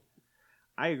you?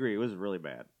 I agree. It was really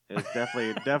bad. It was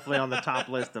definitely on the top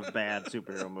list of bad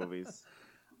superhero movies.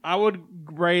 I would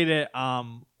rate it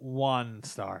 1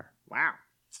 star. Wow.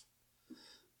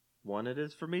 One it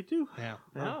is for me, too. Yeah.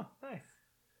 Yeah. Oh, nice.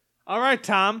 All right,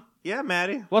 Tom. Yeah,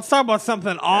 Maddie. Let's talk about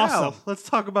something awesome. Now, let's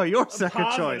talk about your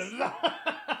second choice.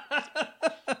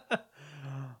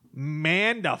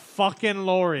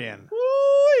 Mandalorian.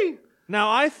 Woo-wee.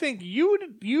 Now, I think you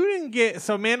didn't get...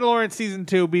 So, Mandalorian Season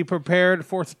 2, be prepared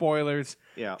for spoilers.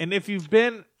 Yeah. And if you've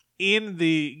been in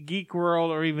the geek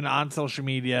world or even on social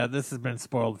media, this has been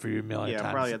spoiled for you a million times.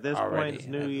 Yeah, probably at this already. point, it's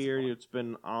New Year. It's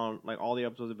been on, like, all the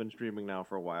episodes have been streaming now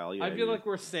for a while. Yeah, I feel like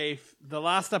we're safe. The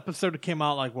last episode came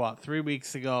out like what, 3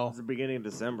 weeks ago. it's the beginning of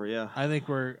December, yeah. I think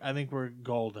we're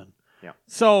golden. Yeah.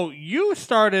 So you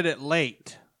started it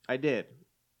late. I did.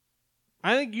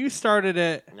 I think you started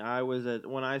it. I was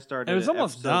when I started. It was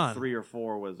almost episode done. 3 or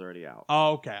 4 was already out.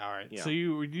 Oh, okay, all right. Yeah. So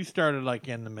you started like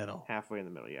in the middle. Halfway in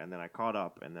the middle, yeah, and then I caught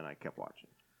up, and then I kept watching.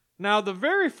 Now the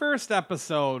very first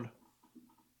episode,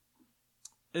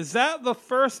 is that the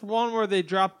first one where they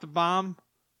dropped the bomb?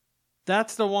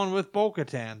 That's the one with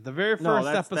Bo-Katan. The very first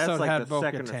episode that's like had the Bo-Katan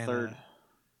second or in third. it.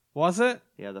 Was it?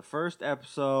 Yeah, the first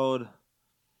episode.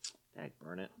 Dang,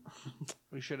 burn it.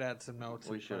 We should add some notes.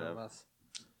 We in should front of have. us.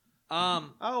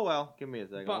 Oh well, give me a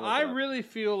second. But I'll look I it up. really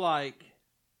feel like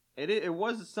It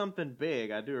was something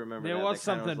big. I do remember. There that. was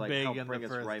That kinda something like, big helped in the bring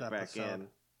us first right episode. back in.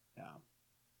 yeah.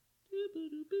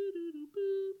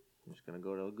 I'm just gonna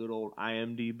go to a good old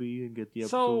IMDb and get the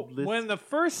So episode list. when the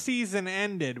first season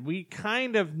ended, we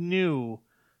kind of knew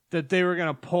that they were going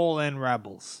to pull in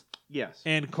Rebels yes,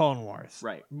 and Clone Wars,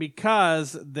 right.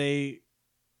 Because they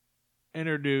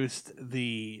introduced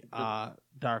the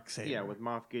Darksaber. Yeah, with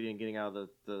Moff Gideon getting out of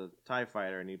the TIE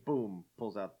fighter, and he boom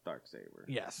pulls out the Darksaber.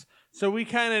 Yes. So we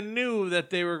kind of knew that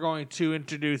they were going to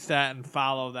introduce that and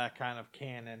follow that kind of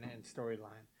canon and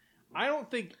storyline. I don't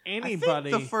think anybody.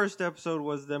 I think the first episode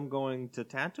was them going to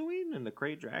Tatooine and the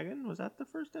Krayt Dragon. Was that the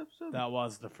first episode? That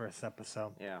was the first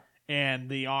episode. Yeah. And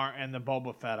the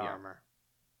Boba Fett Yeah. armor.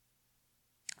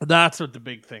 That's what the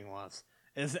big thing was.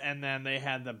 And then they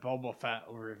had the Boba Fett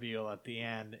reveal at the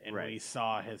end, and Right. we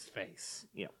saw his face.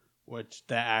 Yeah. Which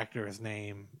the actor's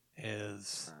name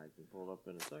is. I can pull it up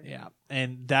in a second. Yeah,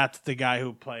 and that's the guy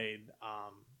who played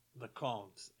the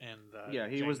clones and the. Yeah,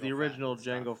 he was Jango the Fett original and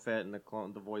stuff. Jango Fett and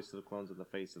the voice of the clones and the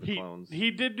face of the clones.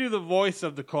 He did do the voice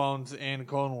of the clones in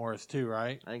Clone Wars too,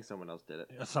 right? I think someone else did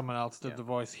it. Someone else did Yeah. the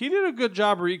voice. He did a good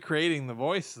job recreating the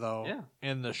voice, though. Yeah.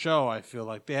 In the show, I feel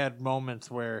like they had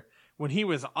moments where when he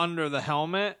was under the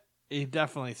helmet, he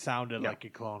definitely sounded Yeah. like a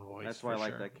clone voice. That's why I for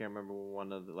like sure. that. I can't remember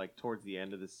one of the towards the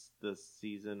end of this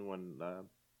season when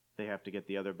they have to get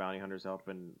the other bounty hunters help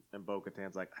and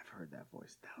Bo-Katan's like, I've heard that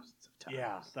voice thousands of times.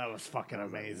 Yeah, that was fucking I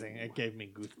was like, amazing. "Ooh." It gave me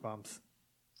goosebumps.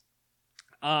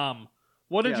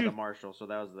 What did you? the Marshal. So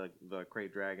that was the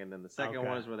Krayt Dragon, and the second Okay.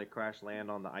 one is where they crash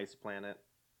land on the ice planet.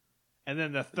 And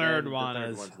then the And third then one the third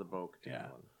is. one's the Bo-Katan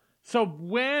yeah. one. So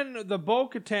when the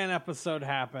Bo-Katan episode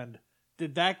happened,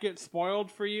 did that get spoiled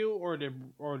for you, or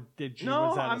did you? No,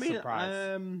 was that I a mean,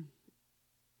 surprise?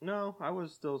 no, I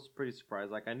was still pretty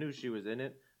surprised. Like I knew she was in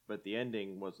it, but the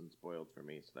ending wasn't spoiled for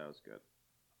me, so that was good.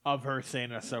 Of her saying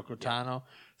Ahsoka Tano.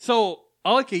 So,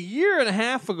 like a year and a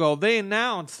half ago, they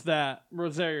announced that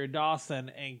Rosario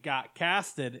Dawson got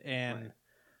casted in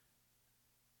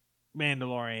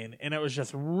Mandalorian, and it was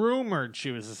just rumored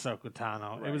she was Ahsoka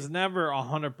Tano. It Right. was never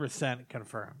 100%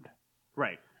 confirmed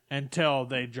Right. until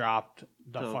they dropped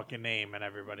the So- fucking name, and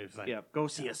everybody was like, Yeah. Go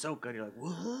see Ahsoka, and you're like,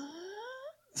 what?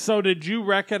 So, did you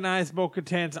recognize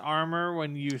Bo-Katan's armor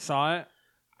when you saw it?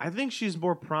 I think she's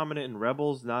more prominent in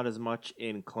Rebels, not as much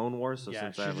in Clone Wars. So Yeah,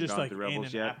 since I she's haven't just gone like through in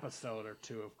Rebels an yet, episode or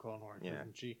two of Clone Wars, Yeah.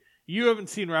 isn't she? You haven't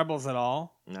seen Rebels at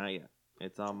all? not yet.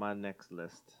 It's on my next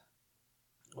list.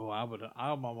 Oh, I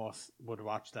almost would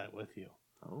watch that with you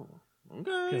Oh, okay.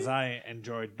 because I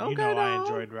enjoyed. Okay, I now.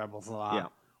 enjoyed Rebels a lot. Yeah.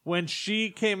 When she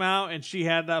came out and she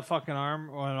had that fucking arm,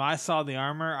 when I saw the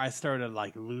armor, I started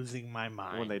like losing my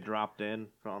mind. When they dropped in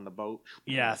on the boat.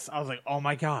 yes, I was like, oh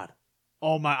my god,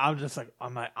 oh my!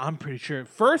 I'm pretty sure. At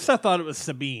first, I thought it was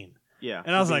Sabine, Yeah.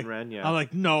 and I was Sabine like, Wren, yeah. I'm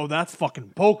like, no, that's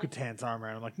fucking Bo-Katan's armor.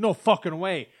 And I'm like, no fucking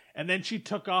way. And then she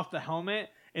took off the helmet,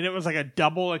 and it was like a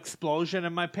double explosion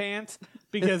in my pants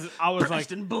because I was like,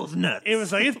 Preston both nuts. it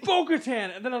was like, it's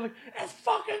Bo-Katan. And then I was like, it's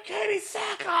fucking Katie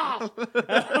Sackhoff.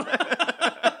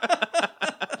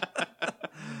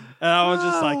 And I was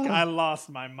just like, I lost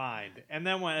my mind. And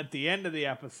then when at the end of the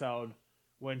episode,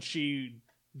 when she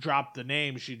dropped the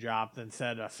name she dropped and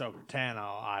said Ahsoka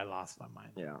Tano, I lost my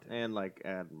mind. Yeah, and like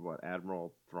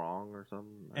Admiral Thrawn or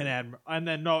something. And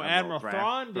Admiral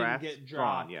Thrawn didn't get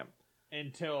dropped Thrawn, yeah.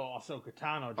 until Ahsoka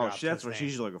Tano dropped. Oh, shit, that's his what name.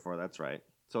 she's looking for. That's right.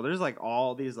 So there's like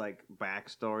all these like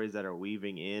backstories that are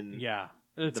weaving in. Yeah,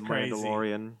 it's the crazy.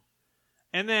 Mandalorian.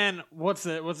 And then what's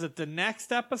it? Was it the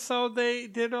next episode they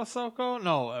did Ahsoka?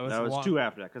 No, it was That was one. two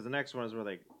after that because the next one is where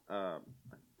they I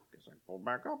guess I pulled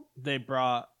back up They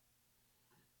brought.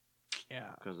 Yeah,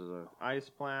 because of the ice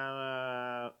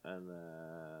planet and then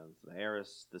the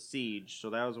Harris, the siege. So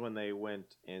that was when they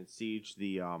went and sieged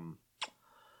the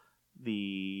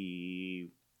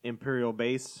Imperial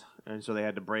base, and so they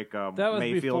had to break that was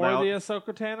Mayfield before out. the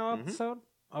Ahsoka Tano Mhm. episode.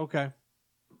 Okay,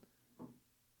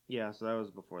 Yeah, so that was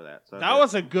before that. So that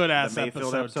was a good ass the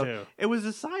Mayfield episode too. It was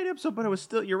a side episode, but it was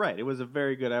still. You're right. It was a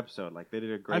very good episode. Like they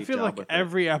did a great. I feel job like with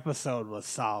every episode was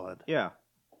solid. It. Yeah.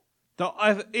 Though,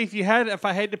 if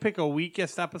I had to pick a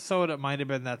weakest episode, it might have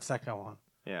been that second one.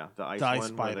 Yeah, the ice The ice one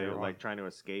spider where they were one. like trying to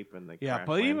escape and they Yeah, crash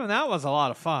but land. even that was a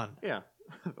lot of fun. Yeah.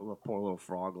 The poor little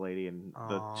frog lady and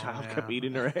the Oh, child yeah. kept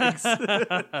eating her eggs.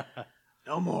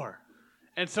 No more.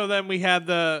 And so then we had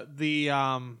the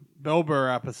Bill Burr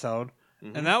episode,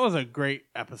 Mhm. and that was a great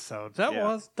episode. That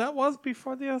Yeah. was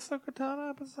before the Ahsoka Tano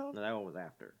episode. No, that one was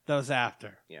after. That was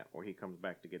after. Yeah, where he comes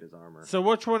back to get his armor. So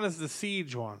which one is the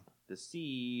Siege one? The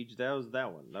Siege, that was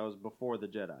that one. That was before the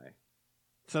Jedi.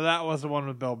 So that was the one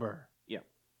with Bill Burr. Yep.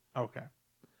 Okay.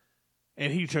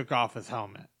 And he took off his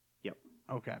helmet. Yep.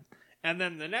 Okay. And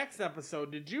then the next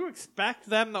episode, did you expect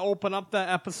them to open up that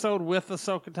episode with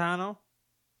Ahsoka Tano?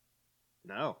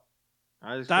 No.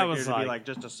 I was That expecting was her to be like- like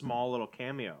just a small little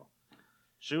cameo.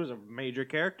 She was a major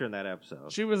character in that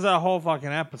episode. She was that whole fucking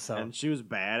episode. And she was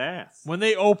badass. When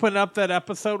they opened up that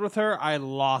episode with her, I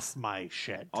lost my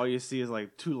shit. All you see is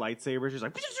like 2 lightsabers. She's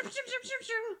like,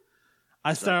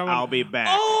 I started. I'll be back.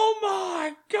 Oh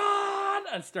my god!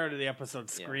 I started the episode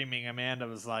Yeah. screaming. Amanda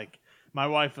was like, my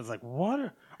wife was like,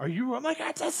 "What are you?" I'm like,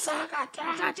 "It's Ahsoka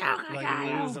Tano!"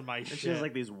 Like losing my And shit. she has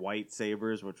like these white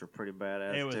sabers, which were pretty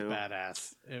badass It was too.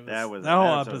 badass. It was, That was- that whole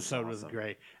that episode was episode was awesome.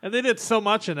 great, and they did so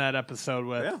much in that episode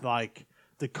with Yeah. like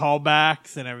the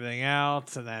callbacks and everything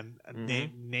else, and then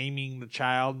Mhm. naming the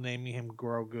child, naming him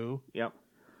Grogu. Yep.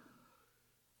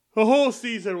 The whole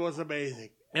season was amazing.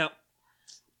 Yep.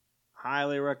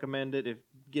 Highly recommend it if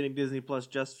getting Disney Plus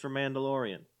just for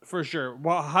Mandalorian. For sure.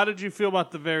 Well, how did you feel about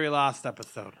the very last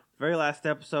episode? Very last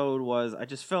episode was I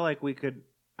just felt like we could.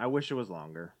 I wish it was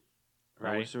longer. I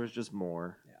Right. wish there was just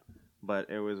more. Yeah. But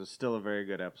it was still a very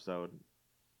good episode. And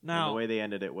Now, the way they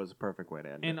ended it was a perfect way to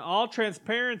end in it. all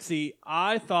transparency,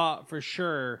 I thought for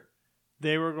sure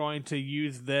they were going to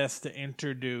use this to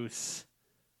introduce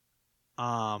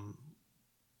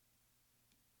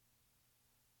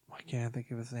why can't I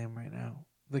think of his name right now?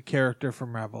 The character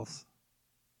from Rebels.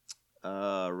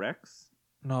 Rex.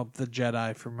 No, the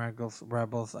Jedi from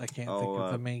Rebels. I can't think of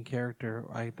the Oh, main character.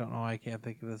 I don't know. I can't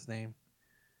think of his name.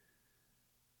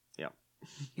 Yep.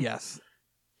 Yes.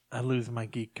 I lose my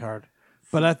geek card.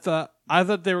 But I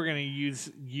thought they were going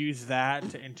to use that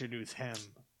to introduce him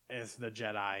as the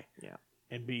Jedi. Yeah.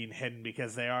 And being hidden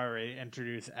because they already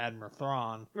introduced Admiral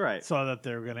Thrawn. Right. So that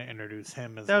they were going to introduce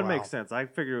him as That well. would make sense. I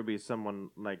figured it would be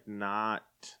someone like not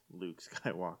Luke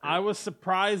Skywalker. I was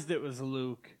surprised it was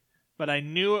Luke, but I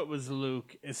knew it was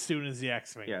Luke as soon as the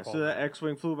X-Wing Yeah. pulled So the up.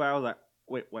 X-wing flew by. I was like,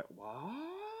 wait, what?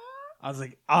 I was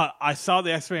like, I saw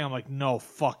the X-Wing. I'm like, no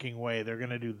fucking way. They're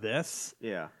going to do this.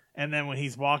 Yeah. And then when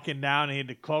he's walking down and he had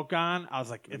the cloak on, I was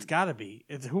like, it's got to be.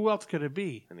 Who else could it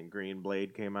be? And then Green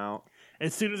Blade came out.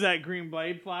 As soon as that green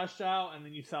blade flashed out and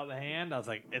then you saw the hand, I was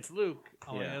like, it's Luke.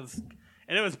 Yeah.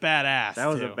 And it was badass. That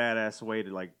was too. a badass way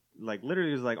to like literally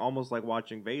it was like almost like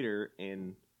watching Vader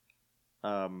in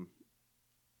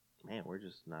man, we're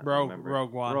just not remembering.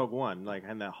 Rogue One. Rogue One, like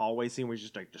in that hallway scene where he's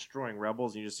just like destroying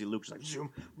rebels, and you just see Luke just like zoom,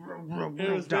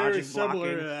 It was dodging, very similar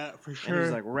blocking, to that, for and sure.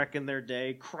 he's like wrecking their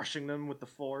day, crushing them with the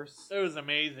Force. It was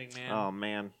amazing, man. Oh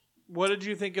man, What did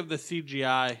you think of the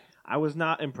CGI? I was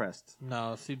not impressed.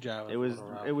 No, CGI was It was a little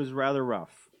rough. it was rather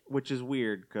rough, which is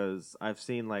weird because I've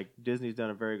seen like Disney's done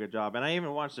a very good job, and I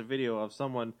even watched a video of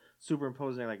someone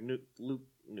superimposing like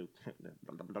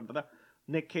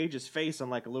Nick Cage's face on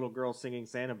like a little girl singing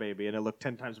Santa Baby, and it looked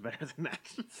 10 times better than that.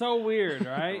 so weird,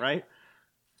 right? Right?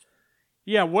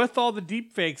 Yeah, with all the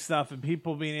deepfake stuff and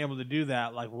people being able to do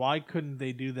that, like, why couldn't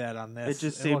they do that on this? It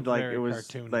just seemed looked like very it was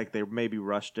cartoony. like they maybe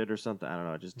rushed it or something. I don't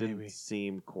know. It just didn't Maybe.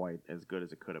 seem quite as good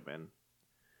as it could have been.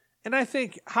 And I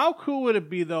think, how cool would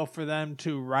it be, though, for them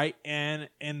to write in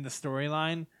the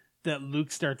storyline that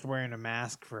Luke starts wearing a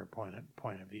mask for a point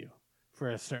of view, for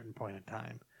a certain point in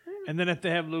time. And then if they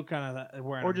have Luke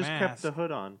wearing Or a just mask. kept the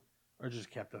hood on. Or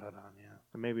just kept the hood on, yeah.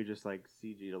 And maybe just like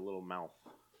CG'd a little mouth.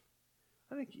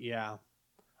 I think, yeah.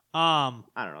 I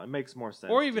don't know. It makes more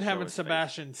sense. Or to even show having his face.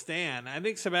 Sebastian Stan. I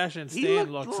think Sebastian He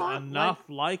Stan looked looks a lot enough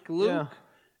like Luke. Yeah.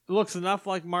 Looks enough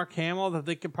like Mark Hamill that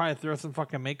they could probably throw some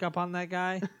fucking makeup on that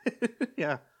guy.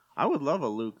 Yeah. I would love a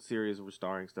Luke series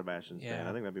starring Sebastian Stan. Yeah.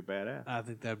 I think that'd be badass. I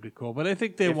think that'd be cool. But I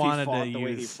think they If wanted he fought to the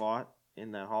way he use. fought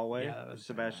in that hallway, Yeah, that was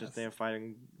Sebastian badass. Stan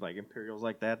fighting like Imperials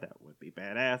like that would be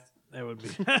badass. It would be.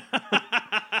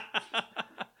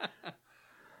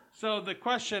 So the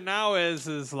question now is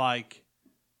like,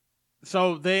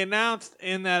 so they announced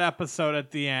in that episode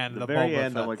at the end The the very Boba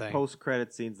end Fett of like thing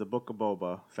post-credit scenes, the Book of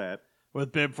Boba Fett.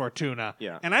 with Bib Fortuna.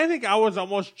 Yeah. And I think I was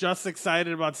almost just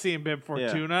excited about seeing Bib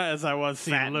Fortuna as I was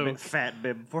seeing Luke. Fat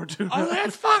Bib Fortuna. Oh,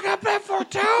 that's fucking Bib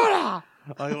Fortuna!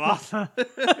 Like, lost.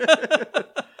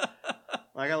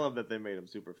 Well, Like, I love that they made him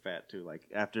super fat, too. Like,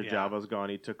 after Yeah. Jabba's gone,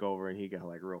 he took over and he got,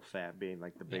 like, real fat, being,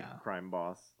 like, the big Yeah. crime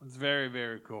boss. It's very,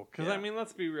 very cool. Because, Yeah. I mean,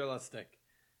 let's be realistic.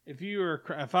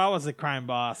 If I was a crime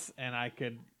boss and I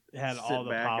could had Sit all the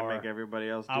back power, and make everybody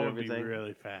else do I would everything. be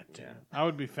really fat, too. Yeah. I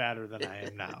would be fatter than I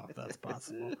am now, if that's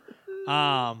possible.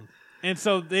 And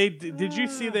so did you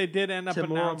see they did end up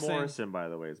Tamora announcing... Morrison, by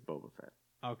the way, is Boba Fett.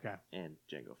 Okay. And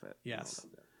Jango Fett. Yes. I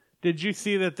don't know that. Did you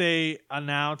see that they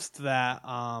announced that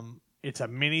it's a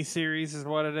mini series is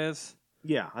what it is?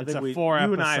 Yeah, I It's think a you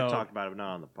 4-episode. and I have talked about it, but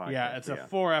not on the podcast. Yeah, it's a but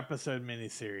 4-episode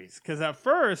miniseries. Because at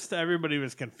first, everybody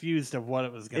was confused of what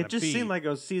it was going to It be. just seemed like it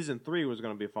was season 3 was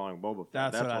going to be following Boba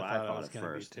Fett. That's what I I thought it thought was at going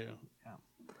to be, first. too.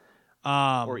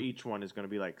 Yeah. Or each one is going to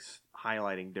be like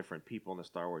highlighting different people in the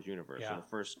Star Wars universe. Yeah. So the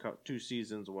first 2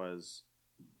 seasons was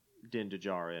Din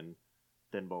Djarin,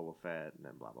 then Boba Fett, and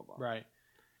then blah, blah, blah. Right.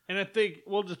 And I think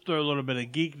we'll just throw a little bit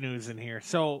of geek news in here.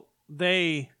 So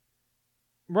they,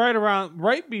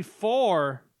 right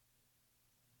before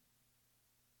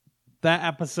that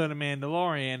episode of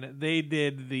Mandalorian, they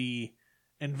did the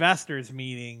investors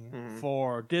meeting Mhm.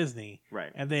 for Disney,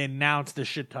 Right. and they announced a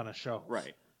shit ton of shows.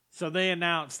 Right. So they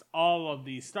announced all of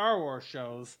the Star Wars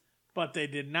shows, but they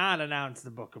did not announce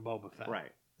the Book of Boba Fett.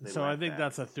 Right. They So I left think that.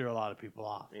 that's what threw a lot of people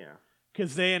off. Yeah.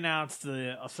 Because they announced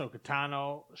the Ahsoka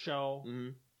Tano show, Mm-hmm.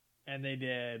 and they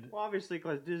did... Well, obviously,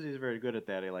 because Disney's very good at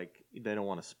that. They don't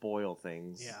want to spoil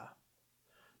things. Yeah.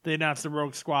 They announced the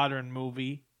Rogue Squadron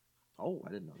movie. Oh,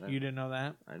 I didn't know that. You didn't know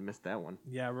that? I missed that one.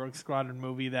 Yeah, Rogue Squadron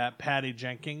movie that Patty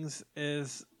Jenkins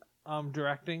is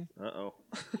directing. Uh-oh.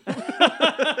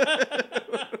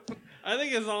 I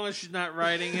think as long as she's not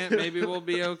writing it, maybe we'll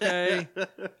be okay.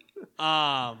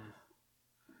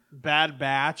 Bad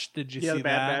Batch, did you Yeah, see the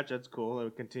Bad that? Batch, that's cool.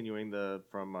 Continuing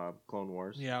from Clone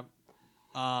Wars. Yep.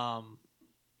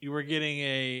 You were getting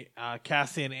a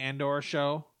Cassian Andor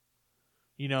show.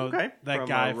 You know, Okay. that From,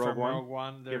 guy Rogue from One. Rogue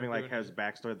One. They're Giving, like, doing his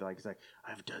backstory. They're like, he's like,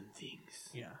 I've done things.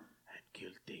 Yeah. I've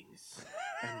killed things.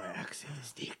 And my accent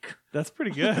is thick. That's pretty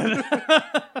good.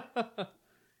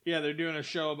 Yeah, they're doing a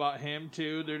show about him,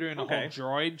 too. They're doing a whole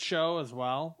droid show as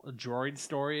well. A droid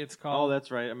story, it's Oh, called. that's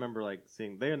right. I remember, like,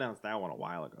 seeing... They announced that one a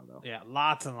while ago, though. Yeah,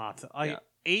 lots and lots. 8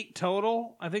 Yeah.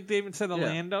 total. I think they even said a Yeah.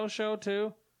 Lando show,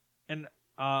 too. And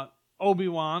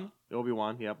Obi-Wan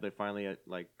Obi-Wan, yep. They finally,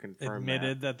 confirmed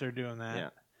admitted that they're doing that. Yeah.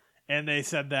 And they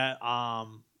said that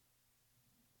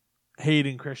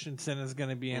Hayden Christensen is going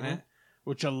to be in Mhm. it,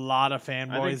 which a lot of I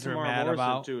think fanboys are Tamara mad Morrison,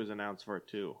 about. too, is announced for it,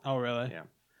 too. Oh, really? Yeah.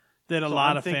 Did a So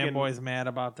lot I'm of thinking- fanboys mad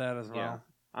about that as well. Yeah.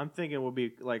 I'm thinking it will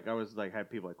be, like, I was, like, had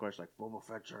people, like, question, like, Boba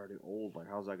Fett's already old. Like,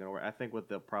 how's that going to work? I think what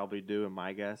they'll probably do, in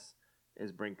my guess,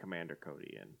 is bring Commander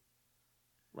Cody in.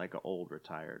 Like, an old,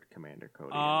 retired Commander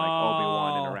Cody. And, like,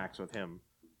 Obi-Wan interacts with him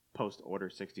post-Order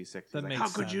 66. He's That like, makes how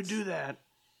could you sense. do that?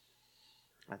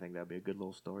 I think that'd be a good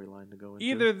little storyline to go into.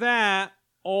 Either that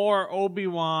or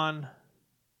Obi-Wan.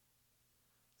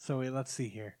 So wait, let's see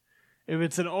here. If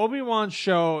it's an Obi-Wan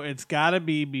show, it's got to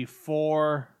be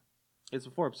before It's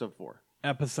before episode 4.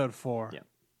 episode 4. Yeah.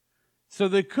 So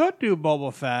they could do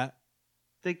Boba Fett.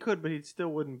 They could, but he still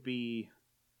wouldn't be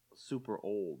super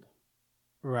old.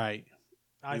 Right.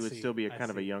 He would still be a kind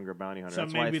of a younger bounty hunter. So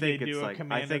That's why maybe I think they it's do a like,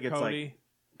 Commander I think it's Cody.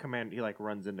 like he like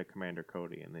runs into Commander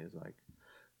Cody and he's like,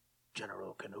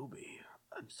 General Kenobi,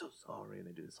 I'm so sorry, and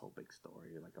they do this whole big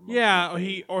story like a Yeah,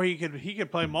 emotional he thing.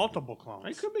 could play multiple It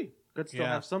clones. could be. Could still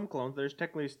Yeah. have some clones. There's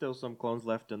technically still some clones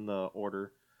left in the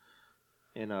Order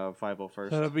in 501st.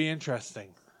 So it'll be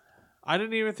interesting. I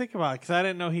didn't even think about it because I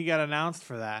didn't know he got announced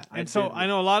for that. I And so didn't. I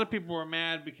know a lot of people were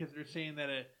mad because they're saying that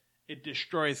it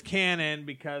destroys canon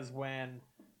because when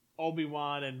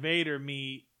Obi-Wan and Vader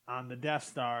meet on the Death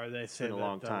Star, they say been a that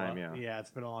long time, yeah. Yeah, it's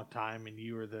been a long time, and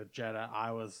you were the Jedi,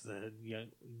 I was the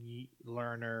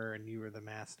learner, and you were the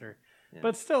master. Yeah.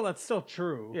 But still, that's still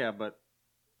true. Yeah, but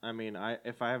I mean,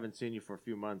 if I haven't seen you for a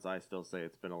few months, I still say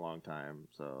it's been a long time.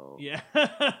 So Yeah.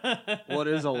 what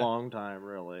is a long time,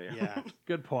 really? Yeah,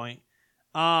 good point.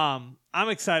 I'm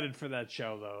excited for that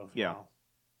show, though. As Yeah. well.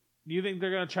 Do you think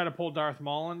they're going to try to pull Darth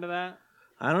Maul into that?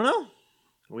 I don't know.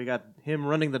 We got him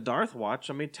running the Darth Watch.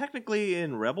 I mean, technically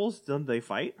in Rebels, didn't they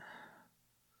fight?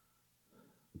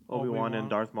 Obi-Wan and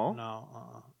Darth Maul?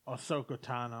 No. Ahsoka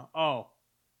Tano. Oh,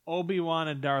 Obi-Wan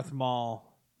and Darth Maul.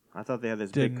 I thought they had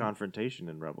this Didn't. big confrontation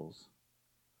in Rebels.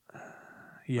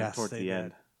 Yes, towards they the did.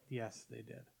 end. Yes, they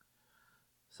did.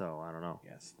 So, I don't know.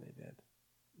 Yes, they did.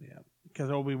 Yeah, because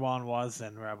Obi-Wan was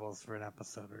in Rebels for an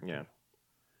episode or two. Yeah.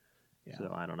 Yeah.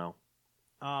 So, I don't know.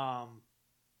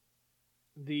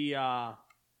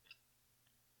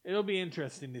 It'll be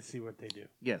interesting to see what they do.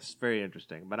 Yes, very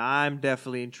interesting. But I'm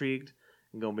definitely intrigued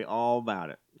and going to be all about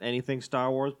it. Anything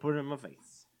Star Wars, put it in my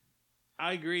face.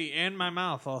 I agree. And my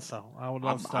mouth also. I would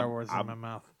love I'm- Star Wars I'm- in my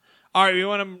mouth. All right, we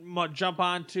want to jump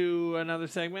on to another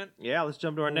segment? Yeah, let's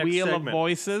jump to our next Wheel segment. of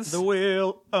Voices. The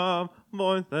Wheel of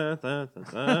Voices.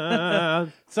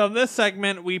 So in this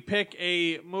segment, we pick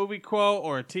a movie quote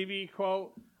or a TV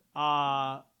quote,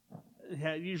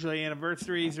 usually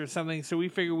anniversaries or something. So we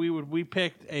figured we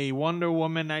picked a Wonder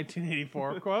Woman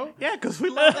 1984 quote. Yeah, because we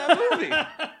love that movie.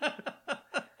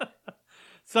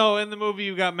 So in the movie,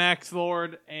 you got Max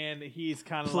Lord, and he's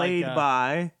kind of Played like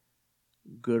by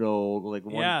good old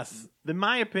yes. In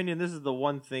my opinion, this is the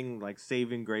one thing like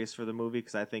saving grace for the movie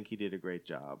because I think he did a great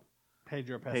job.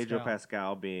 Pedro Pascal. Pedro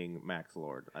Pascal being Max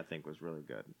Lord, I think was really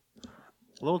good.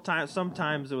 A little time,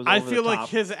 sometimes it was. I over feel the like top.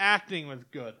 his acting was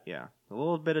good. Yeah, a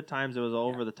little bit of times it was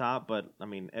over the top, but I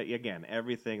mean, again,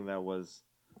 everything that was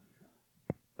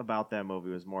about that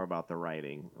movie was more about the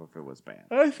writing, or if it was bad.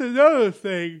 That's another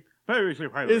thing.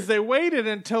 Is they waited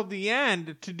until the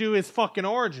end to do his fucking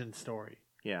origin story.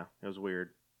 Yeah, it was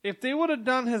weird. If they would have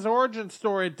done his origin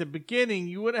story at the beginning,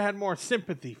 you would have had more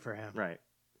sympathy for him. Right.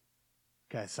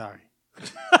 Okay, sorry.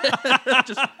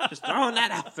 just throwing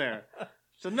that out there.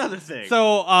 It's another thing.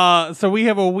 So we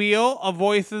have a wheel of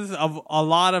voices of a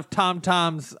lot of Tom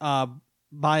Tom's.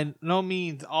 By no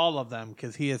means all of them,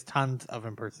 because he has tons of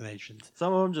impersonations.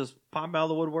 Some of them just pop out of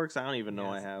the woodworks. I don't even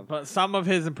know Yes. I have. But some of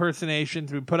his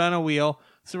impersonations we put on a wheel.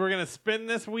 So we're going to spin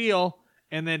this wheel,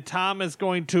 and then Tom is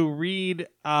going to read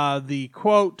the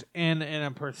quote in an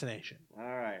impersonation. All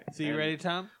right. So you ready,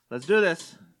 Tom? Let's do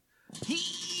this.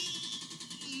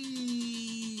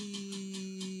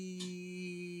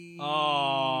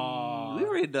 Oh. We've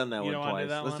already done that You one don't wanna twice. do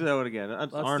that Let's one? do that one again.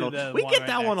 Let's Arnold. do the We one get right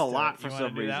that one a next to lot it. for You wanna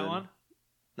some do reason. that one?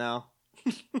 No.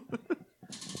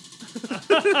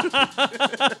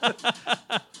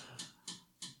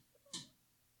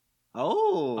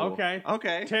 Oh. Okay.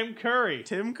 Okay. Tim Curry.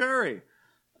 Tim Curry.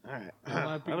 All right. That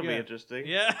might be That'll be good. interesting.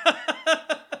 Yeah.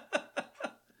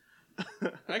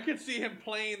 I could see him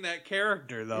playing that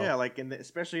character, though. Yeah, like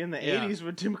especially in the Yeah. 80s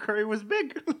when Tim Curry was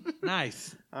big.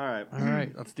 Nice. All right. All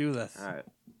right, let's do this. All right.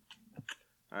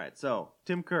 All right. So,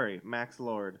 Tim Curry, Max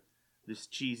Lord, this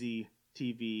cheesy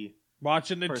TV.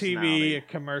 Watching the Personality. TV, a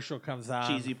commercial comes on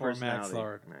Cheesy for Max personality.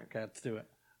 Lord. Right. Okay, let's do it.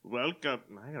 Welcome.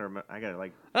 I gotta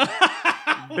like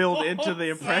build into the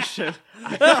impression.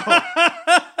 I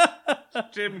know.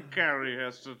 Tim Curry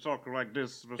has to talk like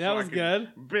this. So That was I can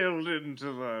good. Build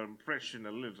into the impression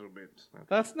a little bit.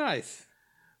 That's nice.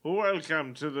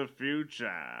 Welcome to the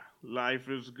future. Life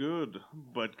is good,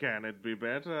 but can it be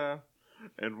better?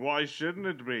 And why shouldn't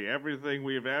it be? Everything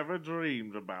we've ever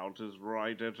dreamed about is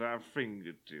right at our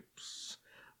fingertips.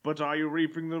 But are you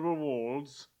reaping the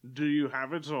rewards? Do you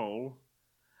have it all?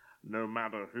 No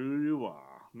matter who you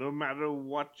are, no matter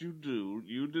what you do,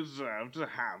 you deserve to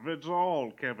have it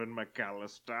all, Kevin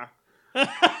McAllister.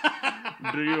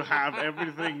 Do you have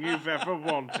everything you've ever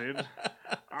wanted?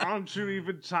 Aren't you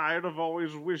even tired of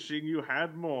always wishing you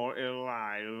had more,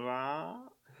 Eliza?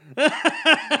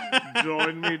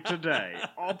 Join me today.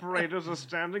 Operators are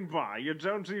standing by. You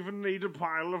don't even need a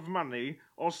pile of money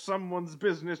or someone's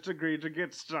business degree to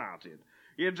get started.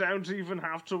 You don't even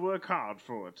have to work hard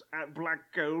for it. At Black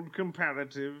Gold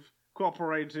Comparative,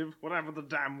 Cooperative, whatever the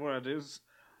damn word is,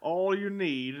 all you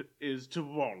need is to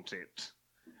want it.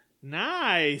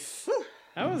 Nice.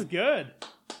 That was good.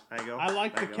 There you go. I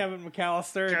like There the you go. Kevin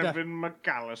McAllister. Kevin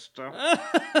McAllister.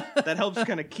 That helps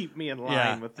kind of keep me in line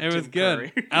Yeah, with the it was Tim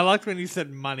good. Curry. I liked when you said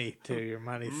money, too. Your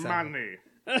money sound. Money.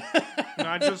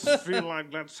 I just feel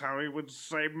like that's how he would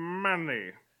say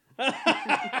money.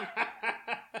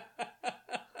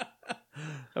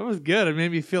 That was good. It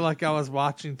made me feel like I was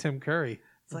watching Tim Curry.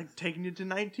 It's like taking you to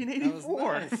That was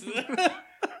 1984.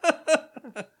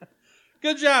 nice.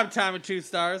 Good job, Tom with 2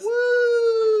 stars.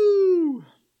 Woo!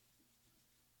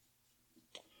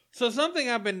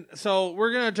 So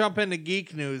we're gonna jump into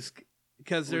geek news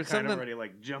because We're there's kind something of already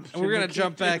like jumped. we're gonna into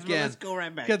jump geek news, back but in Let's go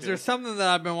right back. because to there's it. something that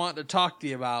I've been wanting to talk to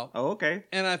you about, Oh, okay.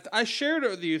 and I shared it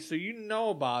with you so you know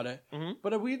about it, Mhm.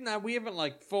 but we haven't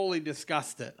like fully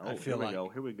discussed it. Oh, I feel like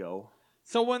Here we go.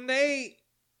 so when they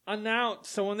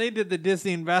did the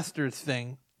Disney Investors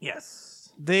thing,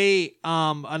 Yes. they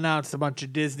announced a bunch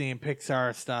of Disney and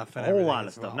Pixar stuff and A whole everything lot of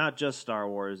as stuff. well. Not just Star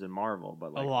Wars and Marvel,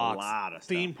 but like a a lot, lot of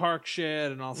theme stuff. park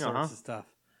shit and all sorts Uh-huh. of stuff.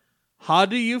 How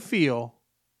do you feel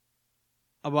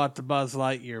about the Buzz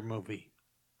Lightyear movie?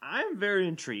 I'm very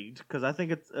intrigued because I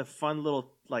think it's a fun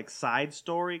little like side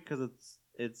story because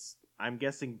it's I'm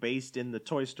guessing based in the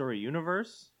Toy Story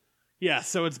universe. Yeah,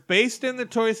 so it's based in the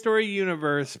Toy Story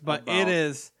universe, but About-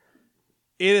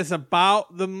 It is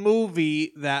about the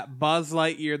movie that Buzz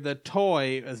Lightyear, the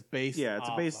toy, is based Yeah, it's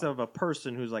off based of a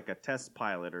person who's like a test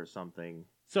pilot or something.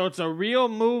 So it's a real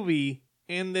movie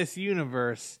in this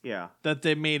universe Yeah, that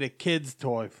they made a kid's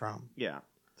toy from. yeah.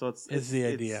 So it's the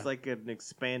idea. It's like an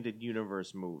expanded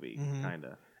universe movie, Mhm. kind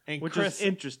of. And Which Chris, is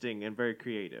interesting and very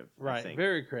creative. I right, think.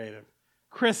 very creative.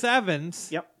 Chris Evans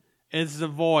Yep. is the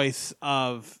voice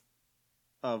of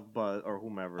Of Buzz or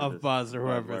whomever. Of it is. Buzz or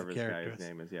whoever whatever his this character guy's is.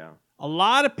 name is. Yeah. a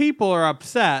lot of people are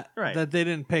upset Right. that they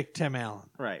didn't pick Tim Allen.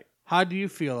 Right. How do you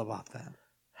feel about that?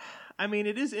 I mean,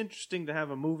 it is interesting to have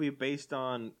a movie based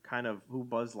on kind of who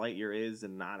Buzz Lightyear is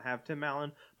and not have Tim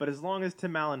Allen. But as long as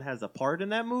Tim Allen has a part in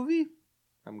that movie,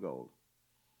 I'm gold.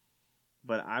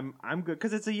 But I'm good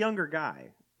because it's a younger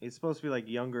guy. He's supposed to be like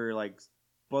younger, like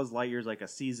Buzz Lightyear's like a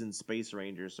seasoned space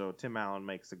ranger. So Tim Allen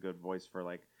makes a good voice for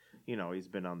like, he's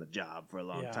been on the job for a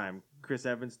long Yeah. time. Chris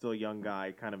Evans still a young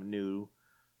guy, kind of new.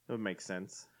 It would make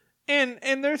sense. And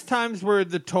there's times where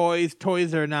the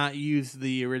toys are not used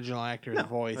the original actor's No,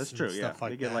 voice. that's and true. Yeah, stuff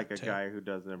like they get that, like a too. guy who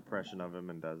does an impression of him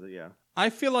and does it. Yeah. I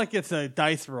feel like it's a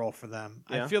dice roll for them.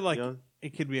 I Yeah, feel like yeah.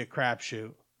 it could be a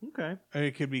crapshoot. Okay. Or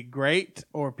it could be great,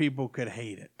 or people could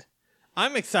hate it.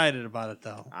 I'm excited about it,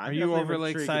 though. Are you definitely am overly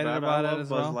intrigued excited about I it love as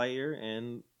Buzz well? Lightyear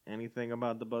and anything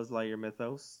about the Buzz Lightyear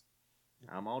mythos.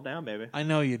 I'm all down, baby. I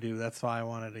know you do. That's why I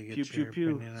wanted to get Pew your pew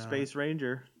pew. opinion on Space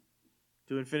Ranger.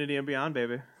 To infinity and beyond,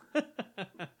 baby. it.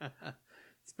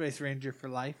 Space Ranger for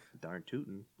life. Darn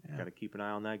tootin'. Yeah. Got to keep an eye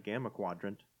on that Gamma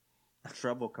Quadrant.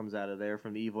 Trouble comes out of there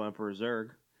from the evil Emperor Zurg.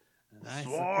 Nice.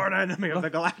 Sworn enemy of the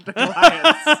Galactic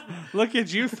Alliance. Look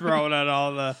at you throwing at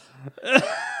all the. I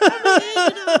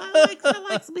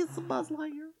like me some Buzz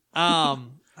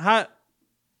Lightyear.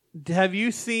 Have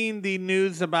you seen the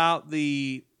news about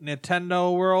the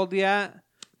Nintendo World yet?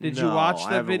 Did you watch I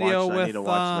the haven't video watched, with I need to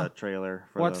watch that trailer.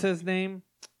 For what's his name?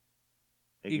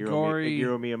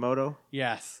 Shigeru Miyamoto?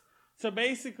 Yes. So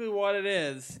basically, what it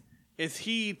is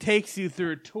he takes you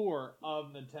through a tour of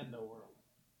Nintendo World,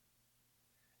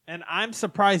 and I'm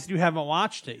surprised you haven't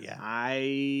watched it yet. I'm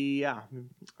a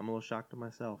little shocked at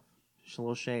myself. Just a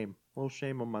little shame. A little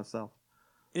shame on myself.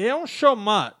 They don't show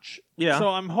much, Yeah. So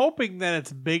I'm hoping that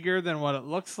it's bigger than what it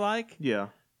looks like. Yeah.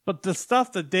 But the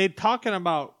stuff that they're talking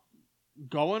about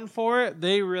going for it,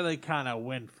 they really kind of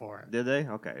went for it. Did they?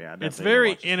 Okay, yeah. It's definitely very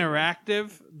watch it.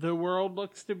 interactive. The world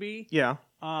looks to be, Yeah.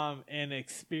 and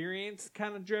experience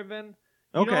kind of driven.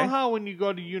 Okay. You know how when you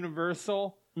go to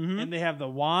Universal Mhm. and they have the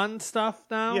wand stuff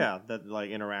now? Yeah, that like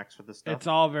interacts with the stuff. It's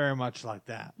all very much like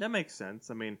that. That makes sense.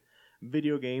 I mean,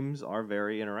 video games are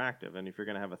very interactive, and if you're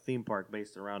going to have a theme park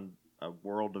based around a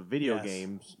world of video Yes.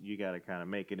 games, you got to kind of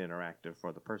make it interactive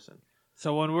for the person.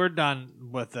 So when we're done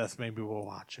with this, maybe we'll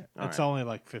watch it. All It's right. only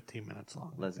like 15 minutes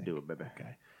long. I Let's think. do it, baby.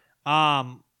 Okay.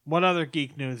 What other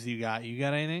geek news you got? You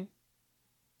got anything?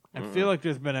 I feel like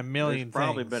there's been a million There's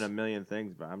probably things. been a million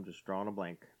things, but I'm just drawing a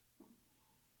blank.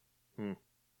 Oops.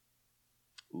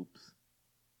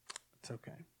 It's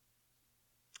okay.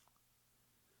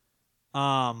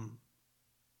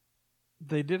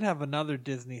 They did have another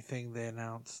Disney thing they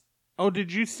announced. Oh,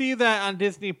 did you see that on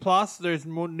Disney Plus? There's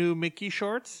new Mickey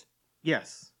shorts.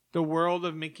 Yes. The World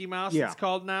of Mickey Mouse. Yeah. It's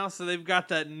called now. So they've got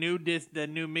that new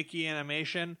Mickey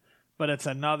animation, but it's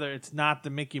not the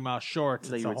Mickey Mouse shorts.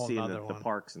 That It's you a would whole see in other the one.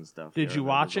 parks and stuff. Did Yeah, you the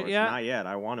watch it resorts. yet? Not yet.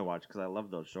 I want to watch because I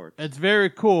love those shorts. It's very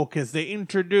cool because they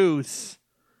introduce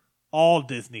all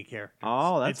Disney characters.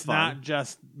 Oh, that's it's fun. not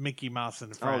just Mickey Mouse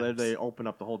and Friends. Oh, they open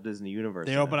up the whole Disney universe.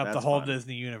 They in open it. up the That's whole fun.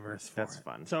 Disney universe. For That's it.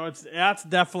 fun. So that's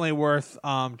definitely worth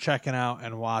checking out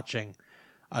and watching.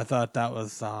 I thought that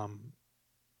was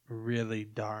really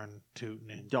darn tootin'.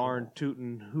 and Darn cool.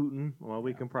 tootin' hootin'. Well,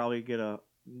 we can probably get a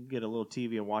little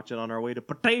TV and watch it on our way to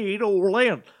Potato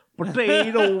Land.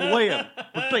 Potato Land.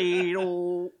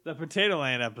 Potato. The Potato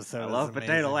Land episode. I is love amazing.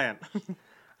 Potato Land.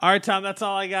 All right, Tom. That's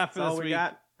all I got for That's this all we week.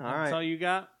 got. All That's right. all you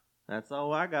got. That's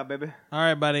all I got, baby. All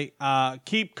right, buddy.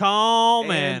 Keep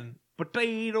calm and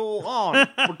Potato on.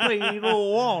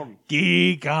 Potato on.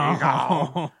 geek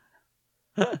on.